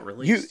 When was that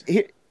released?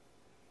 That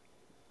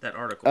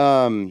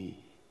article?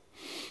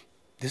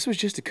 This was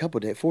just a couple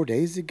days, 4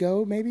 days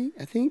ago, maybe,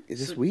 I think,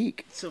 this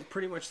week. So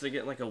pretty much they're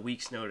getting like a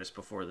week's notice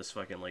before this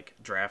fucking like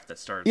draft that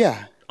starts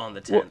on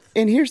the 10th. Well,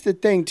 and here's the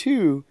thing,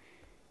 too.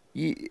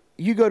 You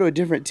go to a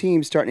different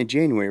team starting in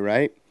January,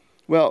 right?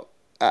 Well,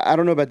 I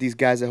don't know about these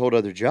guys that hold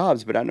other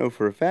jobs, but I know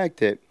for a fact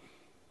that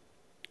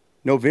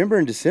November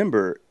and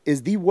December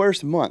is the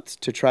worst months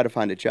to try to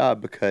find a job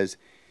because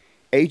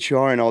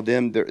HR and all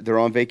them, they're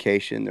on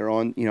vacation. They're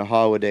on,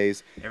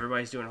 holidays.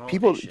 Everybody's doing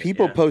holiday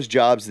People post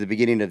jobs at the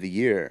beginning of the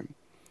year.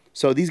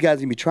 So these guys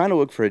are going to be trying to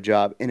look for a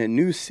job in a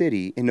new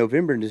city in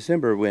November and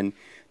December when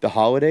the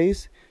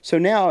holidays. So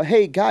now,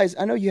 hey, guys,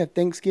 I know you have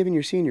Thanksgiving,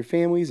 you're seeing your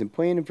families and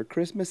planning for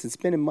Christmas and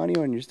spending money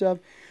on your stuff.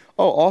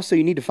 Oh, also,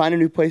 you need to find a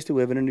new place to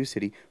live in a new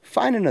city.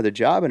 Find another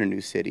job in a new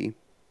city.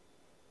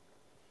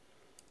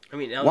 I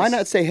mean, why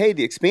not say, hey,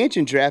 the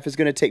expansion draft is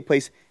going to take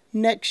place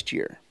next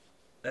year?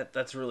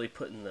 That's really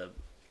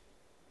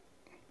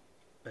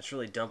that's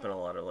really dumping a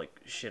lot of like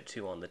shit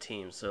too on the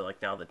team. So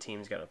like now the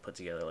team's got to put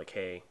together like,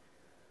 hey,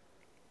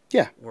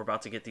 yeah, we're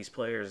about to get these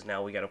players.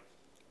 Now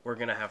we're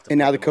gonna have to. And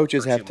now the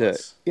coaches have to,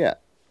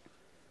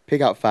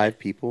 pick out 5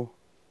 people.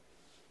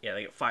 Yeah,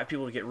 they get 5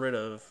 people to get rid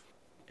of,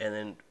 and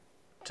then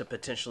to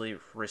potentially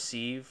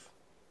receive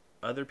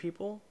other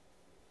people.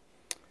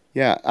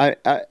 Yeah, I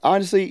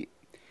honestly,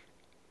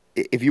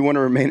 if you want to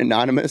remain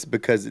anonymous,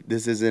 because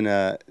this isn't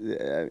it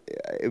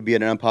would be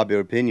an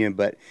unpopular opinion,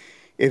 but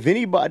if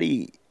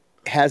anybody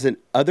has an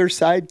other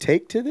side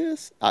take to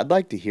this, I'd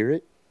like to hear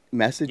it.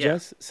 Message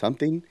us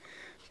something.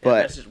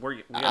 But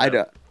we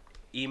got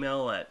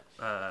email at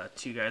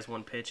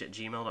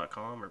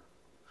 2guys1pitch@gmail.com or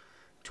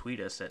tweet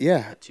us at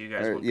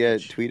 2guys1pitch. Yeah,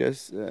 tweet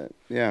us.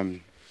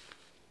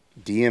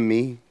 DM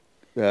me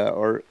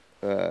or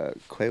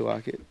Clay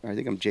Lockett. I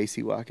think I'm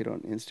JC Lockett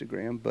on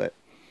Instagram. But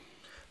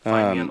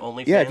find me on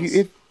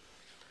OnlyFans.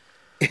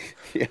 Yeah,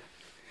 yeah.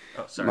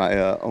 Oh, sorry. My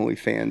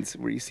OnlyFans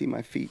where you see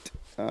my feet,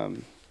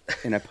 and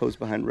I pose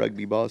behind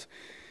rugby balls.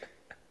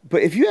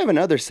 But if you have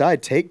another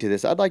side take to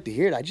this, I'd like to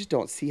hear it. I just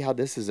don't see how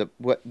this is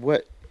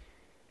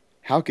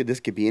how could this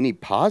could be any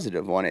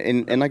positive on it?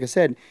 And like I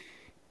said,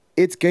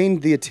 it's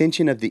gained the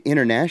attention of the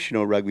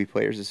International Rugby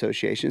Players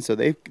Association, so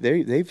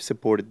they've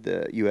supported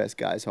the U.S.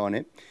 guys on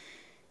it.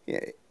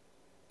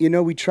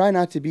 We try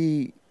not to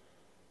be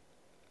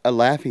a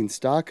laughing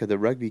stock of the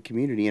rugby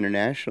community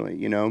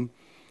internationally, and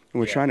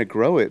we're trying to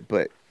grow it.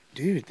 But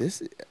dude,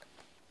 this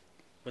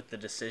with the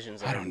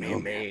decisions that are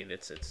being made,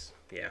 it's.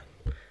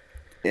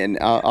 And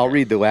I'll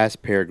read the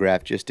last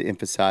paragraph just to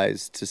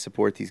emphasize, to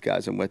support these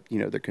guys on what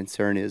their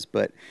concern is.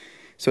 But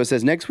so it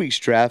says next week's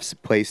drafts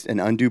placed an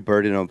undue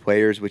burden on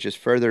players, which is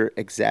further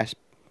Damn,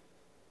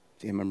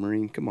 I'm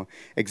Marine. Come on,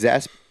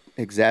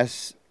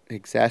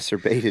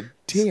 exacerbated.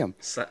 Damn.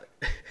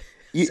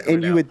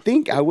 And you out. would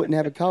think I wouldn't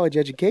have a college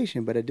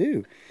education, but I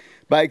do.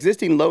 By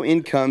existing low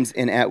incomes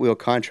and at-will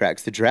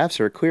contracts, the drafts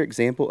are a clear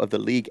example of the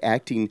league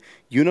acting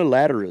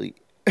unilaterally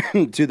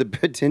to the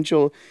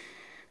potential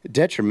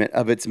detriment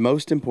of its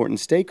most important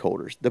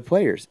stakeholders, the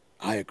players.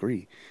 I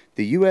agree.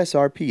 The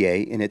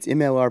USRPA and its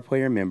MLR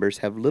player members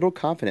have little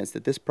confidence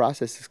that this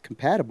process is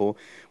compatible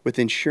with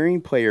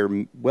ensuring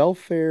player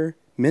welfare,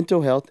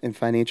 mental health, and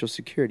financial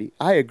security.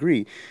 I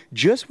agree.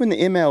 Just when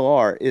the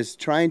MLR is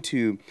trying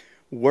to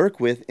work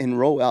with and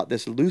roll out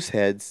this loose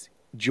heads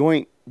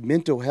joint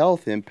mental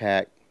health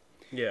impact,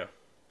 Yeah.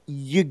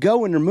 you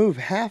go and remove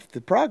half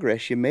the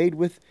progress you made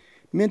with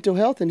mental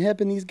health and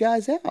helping these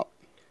guys out.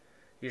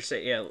 You're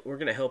saying, yeah, we're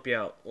gonna help you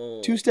out.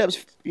 Well, 2 steps,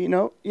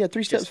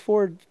 three steps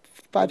forward,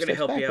 we're 5 gonna steps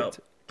help you backwards.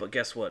 out, but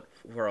guess what?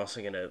 We're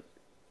also gonna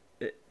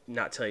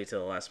not tell you till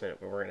the last minute,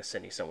 but we're gonna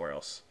send you somewhere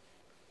else.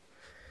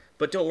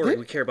 But don't worry,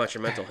 we care about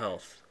your mental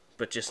health,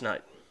 but just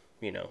not,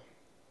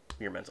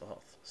 your mental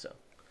health. So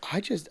I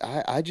just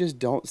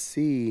don't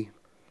see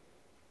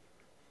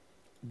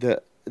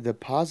the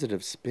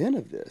positive spin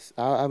of this.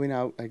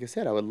 Like I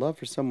said, I would love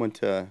for someone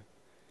to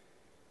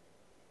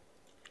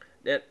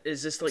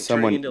is this like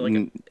turning into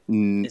like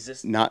is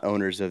this not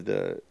owners of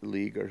the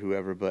league or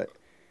whoever, but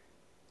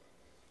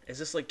is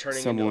this like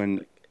turning someone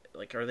into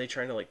like are they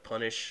trying to like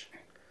punish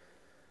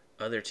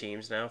other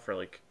teams now for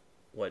like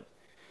what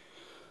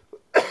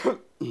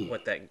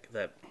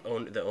the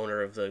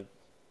owner of the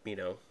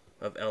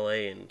of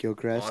LA and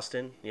Gilchrist?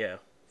 Austin, yeah,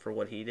 for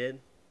what he did,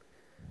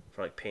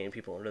 for like paying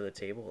people under the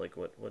table, like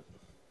what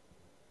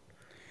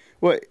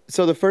Well,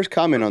 so the first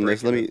comment on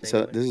this, breaking the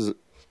thing away.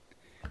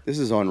 this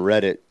is on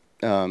Reddit.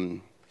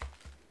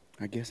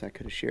 I guess I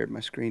could have shared my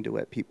screen to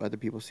let other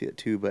people see it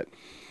too. But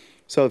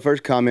so the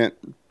first comment,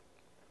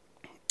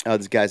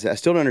 this guy said, I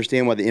still don't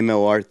understand why the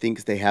MLR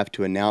thinks they have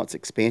to announce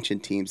expansion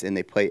teams and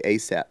they play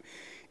ASAP.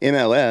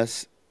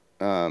 MLS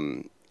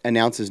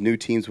announces new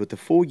teams with a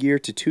full year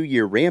to 2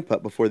 year ramp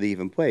up before they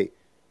even play,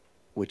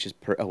 which is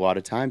a lot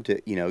of time to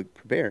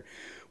prepare.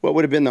 What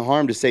would have been the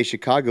harm to say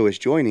Chicago is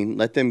joining?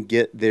 Let them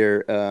get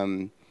their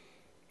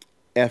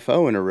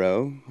FO in a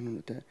row. I don't know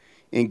what that.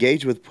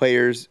 Engage with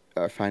players,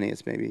 or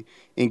finance maybe.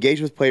 Engage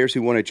with players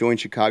who want to join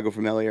Chicago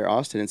from LA or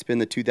Austin and spend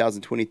the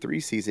 2023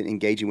 season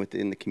engaging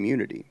within the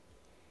community.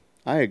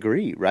 I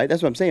agree, right?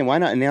 That's what I'm saying. Why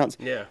not announce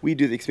we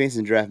do the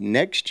expansion draft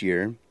next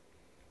year?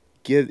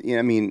 They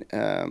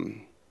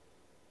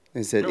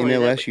said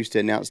MLS used to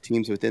announce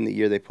teams within the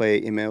year they play.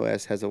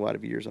 MLS has a lot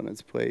of years on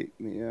its plate.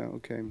 Yeah,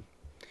 okay.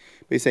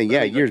 But he's saying,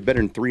 a year is better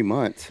than 3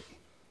 months.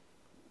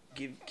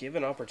 Give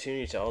an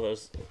opportunity to all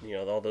those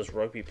all those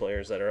rugby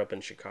players that are up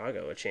in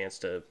Chicago a chance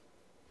to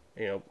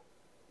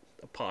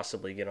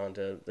possibly get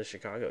onto the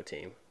Chicago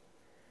team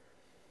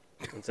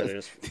instead of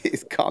just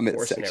his comment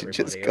forcing section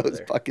just everybody goes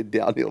there. fucking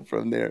downhill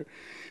from there.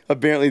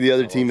 Apparently the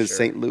other team is sure.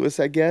 St. Louis,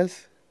 I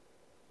guess.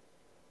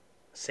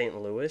 St.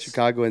 Louis?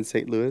 Chicago and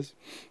St. Louis.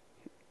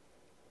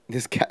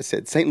 This guy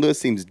said, St. Louis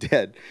seems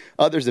dead.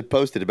 Others have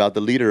posted about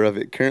the leader of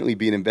it currently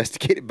being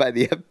investigated by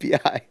the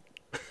FBI.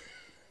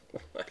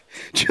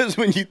 Just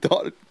when you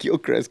thought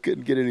Gilchrist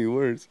couldn't get any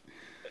worse.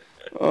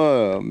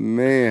 Oh,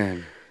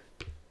 man.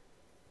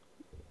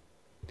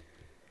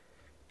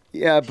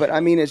 Yeah, but I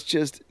mean, it's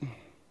just...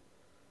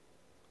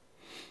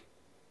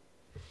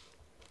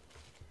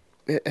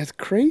 It's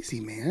crazy,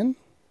 man.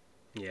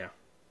 Yeah.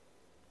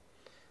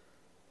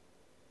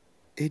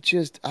 It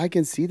just... I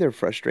can see their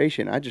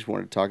frustration. I just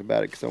wanted to talk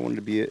about it because I wanted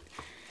to be...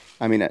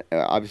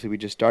 obviously we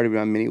just started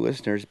on many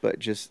listeners, but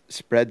just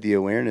spread the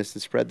awareness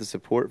and spread the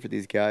support for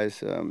these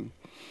guys.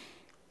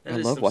 I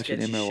love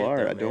watching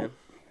MLR. I don't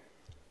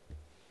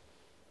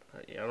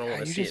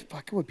want to see You're just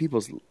fucking with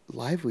people's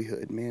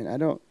livelihood, man. I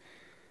don't,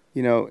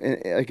 and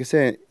like I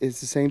said,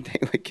 it's the same thing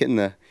like in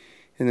the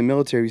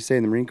military. We say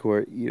in the Marine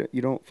Corps, you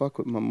don't fuck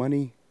with my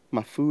money,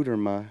 my food, or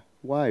my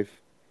wife.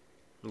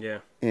 Yeah.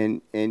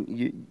 And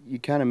you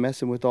kind of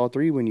messing with all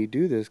three when you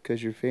do this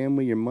because your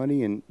family, your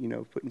money, and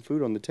putting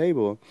food on the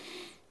table.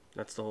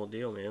 That's the whole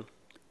deal, man.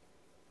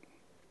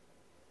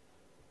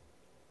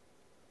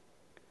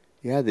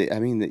 Yeah,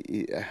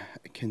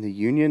 can the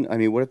union? I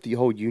mean, what if the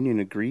whole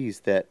union agrees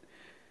that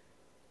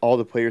all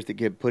the players that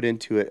get put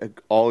into it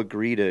all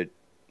agree to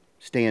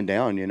stand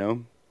down?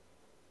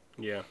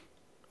 Yeah.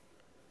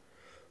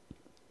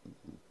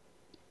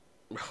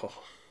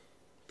 Oh,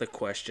 the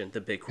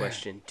big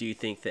question: do you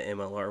think the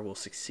MLR will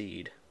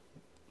succeed?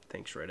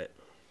 Thanks, Reddit.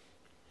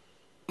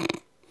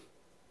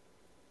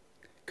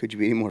 Could you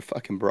be any more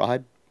fucking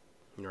broad?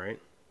 Right.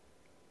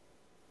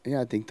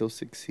 Yeah, I think they'll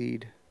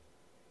succeed.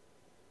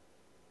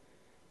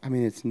 I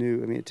mean, it's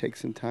new. I mean, it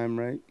takes some time,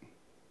 right?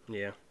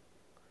 Yeah.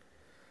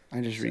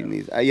 I'm just reading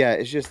these.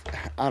 It's just,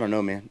 I don't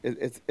know, man.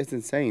 It's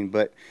insane.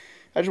 But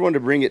I just wanted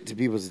to bring it to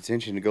people's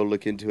attention to go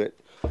look into it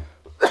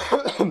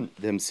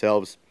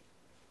themselves.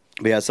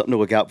 But yeah, something to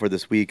look out for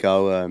this week.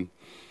 I'll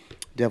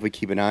definitely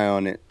keep an eye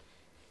on it.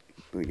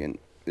 We can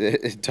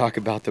talk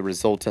about the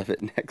result of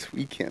it next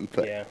weekend.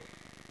 But yeah,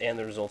 and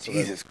the results of it.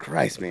 Jesus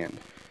Christ, man.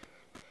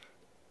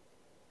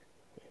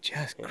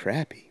 Just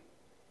crappy.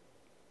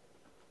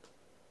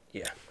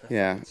 Yeah.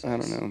 Yeah, I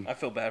don't know. I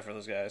feel bad for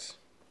those guys.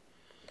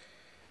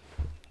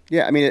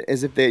 Yeah, I mean,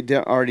 as if they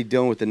already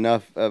dealing with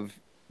enough of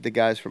the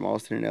guys from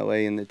Austin and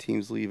LA and the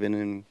teams leaving,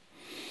 and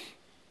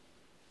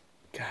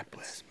God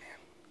bless, man.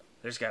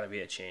 There's got to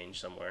be a change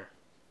somewhere.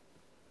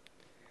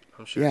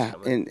 I'm sure it's Yeah,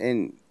 coming.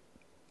 and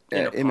In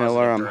a positive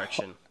MLR,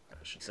 direction, I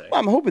should say. well,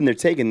 I'm hoping they're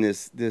taking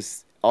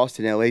this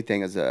Austin LA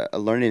thing as a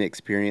learning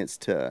experience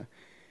to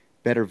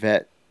better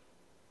vet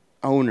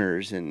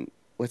owners, and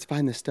let's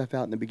find this stuff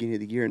out in the beginning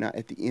of the year, not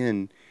at the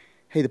end.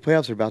 Hey, the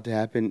playoffs are about to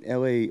happen.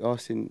 LA,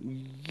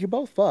 Austin, you're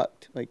both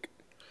fucked. Like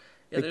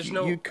There's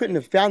you couldn't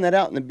have found that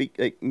out in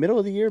the middle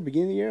of the year,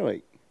 beginning of the year.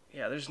 Like,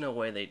 yeah, there's no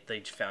way they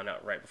found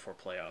out right before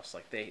playoffs.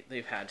 Like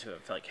they've had to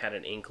have like had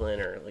an inkling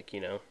or like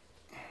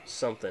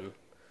something.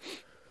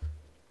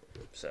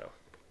 So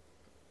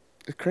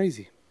it's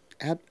crazy.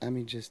 I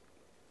mean, just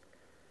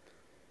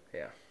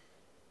yeah.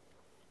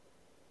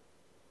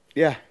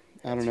 Yeah,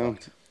 I don't know.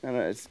 Fucked. I don't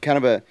know. It's kind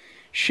of a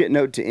shit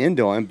note to end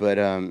on, but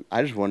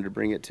I just wanted to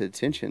bring it to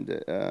attention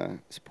to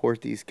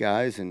support these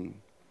guys and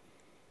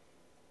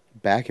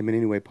back them in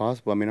any way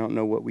possible. I mean, I don't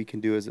know what we can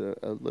do as a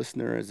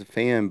listener, as a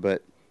fan,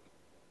 but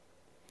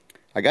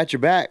I got your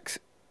backs.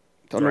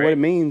 Don't know what it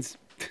means.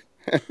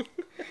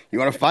 You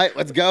want to fight?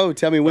 Let's go.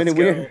 Tell me when and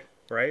where.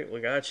 Right? We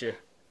got you.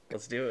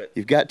 Let's do it.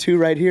 You've got two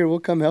right here. We'll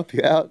come help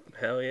you out.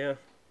 Hell yeah.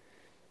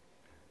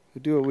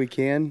 We'll do what we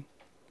can.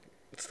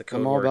 It's the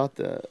code I'm all word. about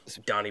the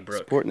Donnybrook.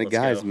 supporting the Let's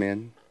guys, go.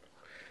 man.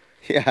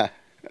 Yeah.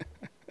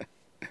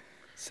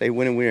 Say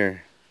when and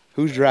where.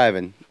 Who's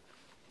driving?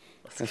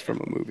 That's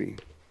from a movie.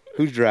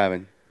 Who's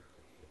driving?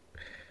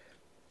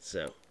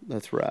 So.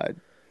 Let's ride.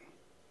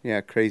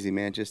 Yeah, crazy,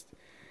 man. It just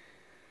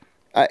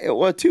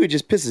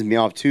pisses me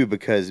off, too,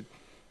 because,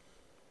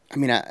 I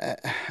mean, I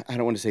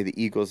don't want to say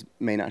the Eagles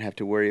may not have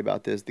to worry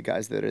about this, the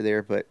guys that are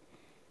there, but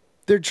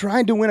they're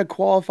trying to win a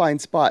qualifying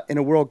spot in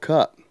a World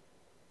Cup.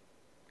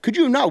 Could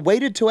you have not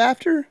waited till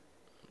after?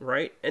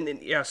 Right? And then,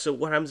 yeah, so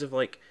what happens if,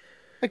 like,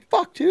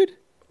 fuck, dude.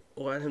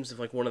 what happens if,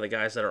 like, one of the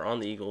guys that are on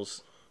the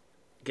Eagles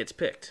gets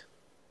picked?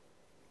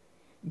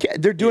 Yeah,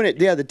 they're doing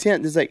it. Yeah, the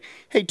 10th. It's like,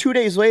 hey, 2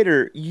 days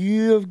later,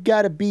 you've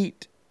got to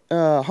beat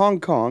Hong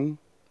Kong.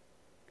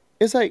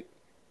 It's like,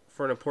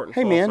 for an important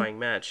hey, qualifying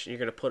match, you're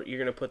gonna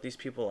put these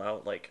people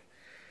out, like,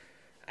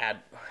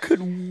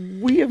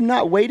 could we have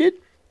not waited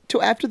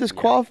till after this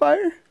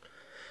qualifier?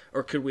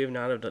 Or could we have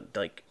not have done,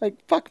 like,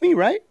 fuck me,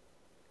 right?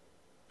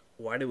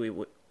 why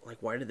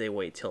did they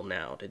wait till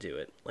now to do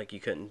it? Like, you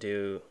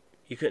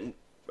couldn't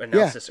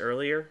announce this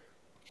earlier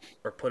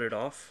or put it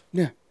off?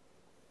 Yeah.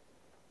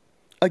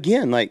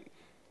 Again, like,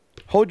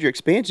 hold your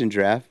expansion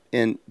draft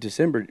in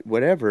December,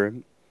 whatever,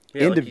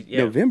 end of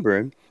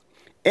November,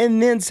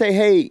 and then say,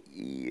 hey,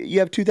 you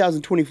have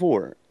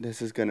 2024.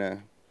 This is going to...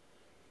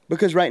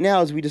 Because right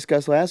now, as we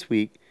discussed last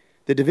week,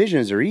 the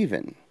divisions are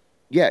even.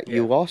 Yeah,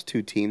 you lost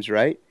 2 teams,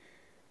 right?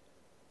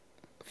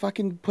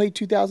 Fucking play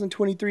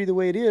 2023 the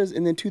way it is,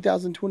 and then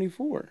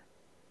 2024.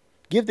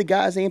 Give the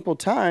guys ample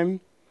time.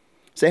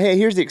 Say, hey,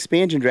 here's the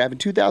expansion draft in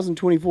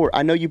 2024.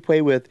 I know you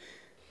play with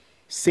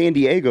San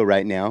Diego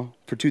right now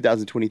for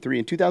 2023.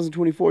 In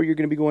 2024, you're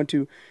going to be going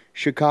to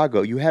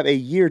Chicago. You have a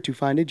year to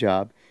find a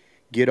job,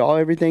 get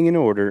everything in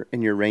order,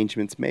 and your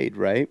arrangements made,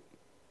 right?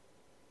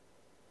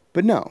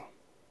 But no.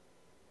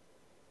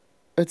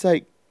 It's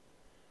like,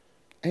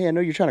 hey, I know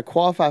you're trying to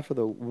qualify for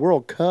the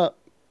World Cup,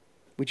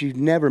 which you've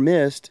never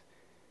missed,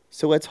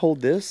 so let's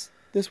hold this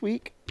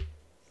week?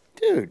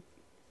 Dude.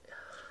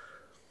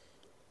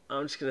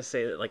 I'm just going to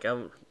say that, like,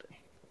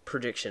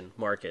 prediction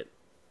market.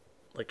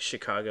 Like,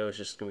 Chicago is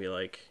just going to be,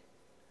 like,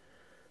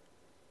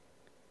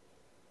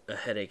 a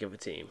headache of a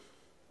team.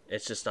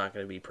 It's just not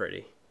going to be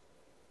pretty.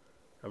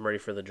 I'm ready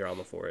for the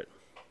drama for it.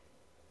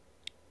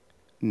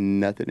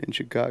 Nothing in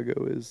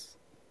Chicago is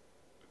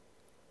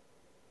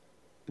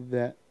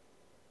that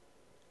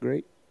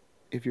great.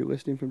 If you're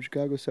listening from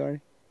Chicago,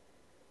 sorry.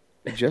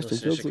 Justin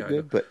Fields look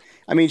good, but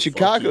I mean,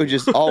 Chicago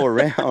just all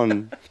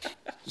around.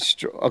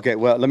 Okay,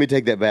 well, let me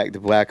take that back. The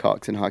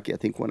Blackhawks in hockey, I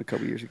think, won a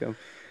couple years ago.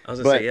 I was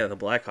going to say, the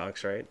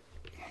Blackhawks, right?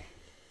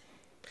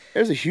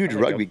 There's a huge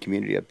rugby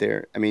community up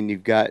there. I mean,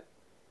 you've got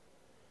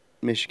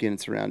Michigan and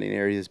surrounding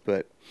areas,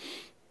 but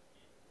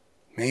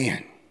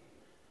man,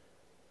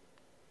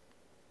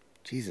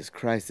 Jesus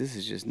Christ, this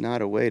is just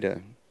not a way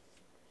to...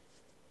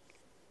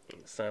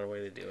 It's not a way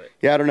to do it.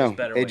 Yeah, I don't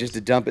know. Just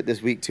to dump it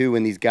this week, too,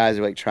 when these guys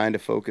are, like, trying to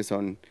focus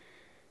on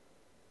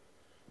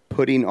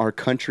putting our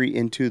country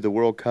into the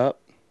World Cup,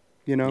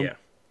 you know? Yeah.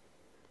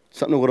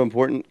 Something a little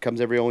important,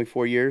 comes every only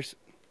 4 years.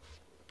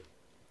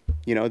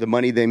 You know, the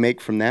money they make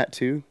from that,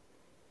 too.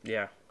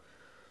 Yeah.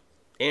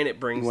 And it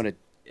brings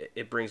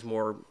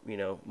more,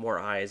 more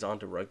eyes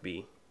onto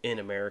rugby in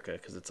America,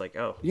 because it's like,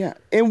 oh. Yeah,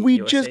 and we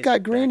USA's just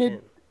got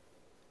granted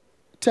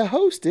to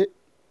host it,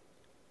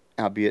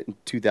 albeit in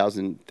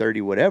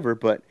 2030, whatever,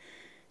 but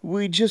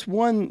we just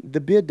won the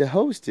bid to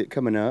host it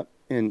coming up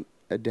in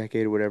a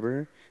decade or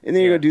whatever. And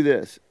then you're going to do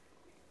this.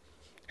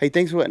 Hey,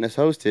 thanks for letting us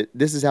host it.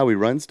 This is how we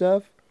run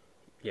stuff?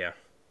 Yeah.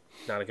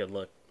 Not a good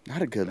look.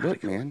 Not a good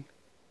look, man.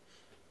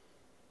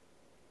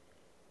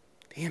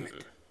 Damn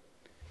it.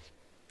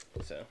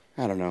 So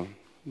I don't know.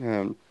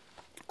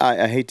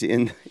 I hate to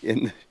end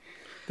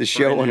the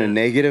show on a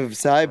negative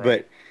side,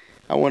 right. but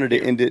I wanted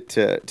to end it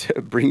to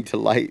bring to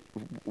light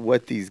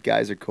what these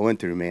guys are going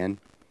through, man.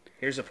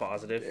 Here's a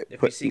positive.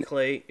 If you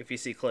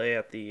see Clay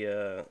at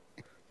the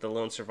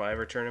Lone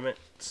Survivor tournament,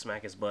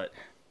 smack his butt.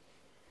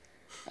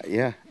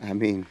 Yeah, I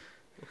mean,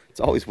 it's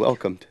always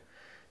welcomed.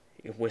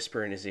 You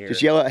whisper in his ear.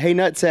 Just yell out, "Hey,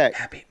 nutsack!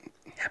 Happy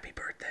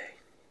birthday!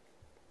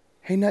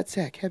 Hey,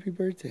 nutsack! Happy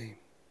birthday!"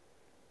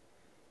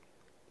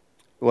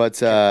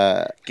 What's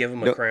Give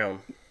him a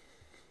crown.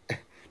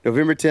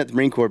 November 10th,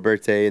 Marine Corps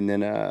birthday, and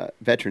then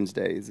Veterans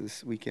Day is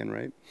this weekend,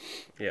 right?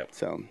 Yep.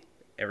 So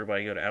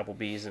everybody go to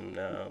Applebee's and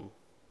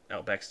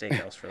Outback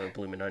Steakhouse for the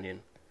Bloomin'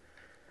 Onion.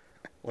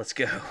 Let's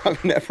go.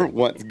 I've never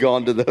once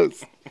gone to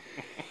those.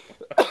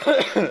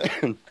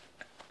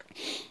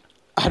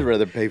 I'd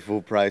rather pay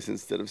full price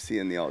instead of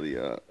seeing all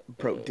the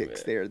broke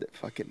dicks there that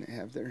fucking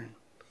have their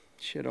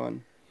shit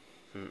on.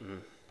 Mm-mm.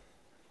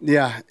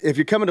 Yeah, if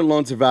you're coming to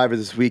Lone Survivor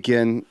this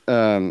weekend,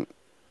 come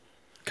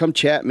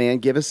chat, man.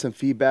 Give us some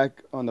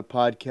feedback on the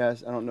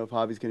podcast. I don't know if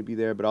Javi's going to be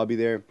there, but I'll be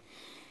there.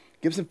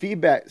 Give some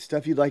feedback,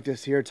 stuff you'd like to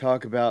hear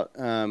talk about.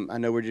 I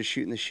know we're just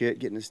shooting the shit,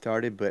 getting it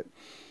started, but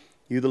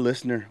you, the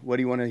listener, what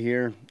do you want to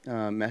hear?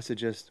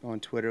 Message us on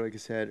Twitter, like I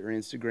said, or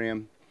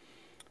Instagram.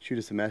 Shoot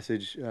us a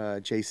message.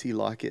 JC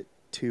Lockett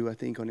 2, I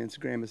think, on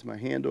Instagram is my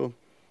handle.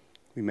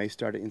 We may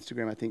start an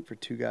Instagram, I think, for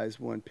 2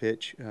 guys, 1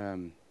 pitch.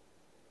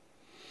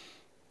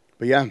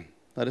 But yeah,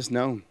 let us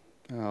know.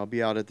 I'll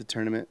be out at the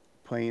tournament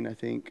playing, I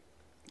think,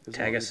 as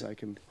long as I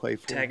can play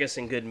for. Tag us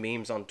in good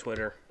memes on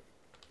Twitter.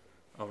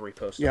 I'll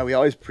repost them. Yeah, we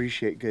always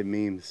appreciate good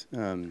memes.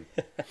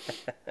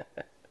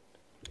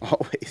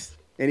 Always.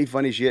 Any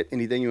funny shit,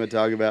 anything you want to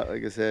talk about,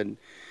 like I said,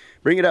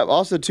 bring it up.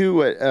 Also, too,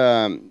 what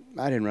I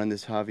didn't run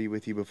this, Javi,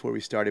 with you before we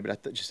started, but I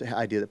thought just an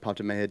idea that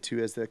popped in my head, too,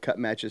 as the cut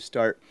matches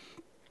start,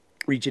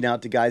 reaching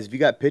out to guys. If you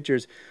got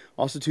pictures,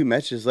 also, 2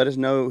 messages, let us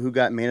know who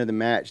got man of the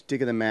match, dick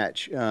of the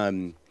match.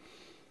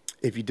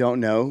 If you don't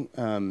know,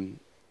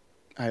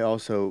 I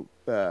also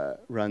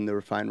run the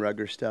Refined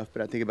Rugger stuff,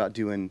 but I think about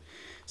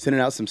sending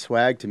out some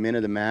swag to men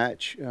of the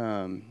match,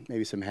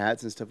 maybe some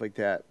hats and stuff like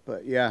that.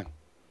 But yeah,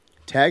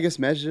 tag us,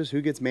 message us,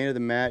 who gets man of the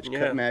match,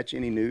 cut match,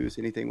 any news,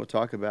 anything, we'll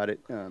talk about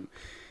it.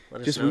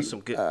 Let us know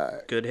some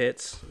good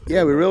hits.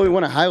 Yeah, we really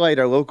want to highlight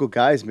our local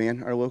guys,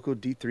 man, our local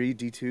D3,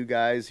 D2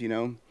 guys,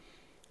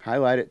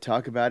 highlight it,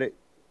 talk about it,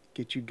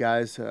 get you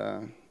guys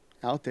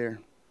out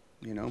there.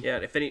 Yeah,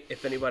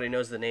 if anybody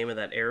knows the name of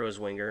that Arrows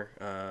winger,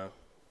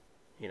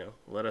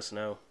 let us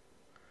know.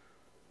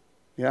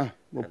 Yeah,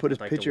 we'll put his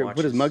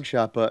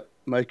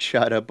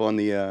mugshot up on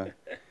the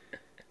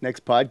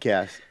next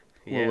podcast.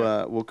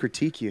 Yeah. We'll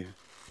critique you.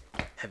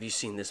 Have you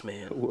seen this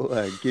man?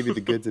 We'll give you the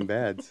goods and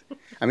bads.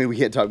 I mean, we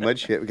can't talk much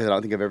shit because I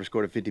don't think I've ever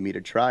scored a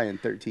 50-meter try in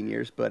 13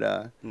 years.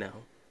 But no,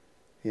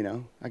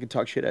 I can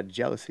talk shit out of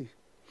jealousy.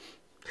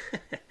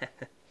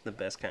 The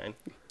best kind.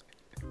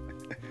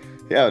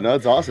 Yeah, no,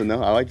 it's awesome,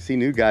 though. I like to see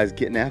new guys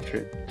getting after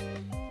it.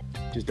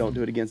 Just don't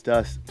do it against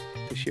us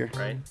this year.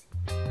 Right.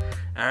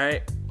 All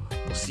right.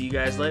 We'll see you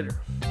guys later.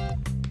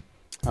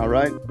 All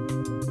right.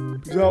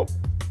 Peace out.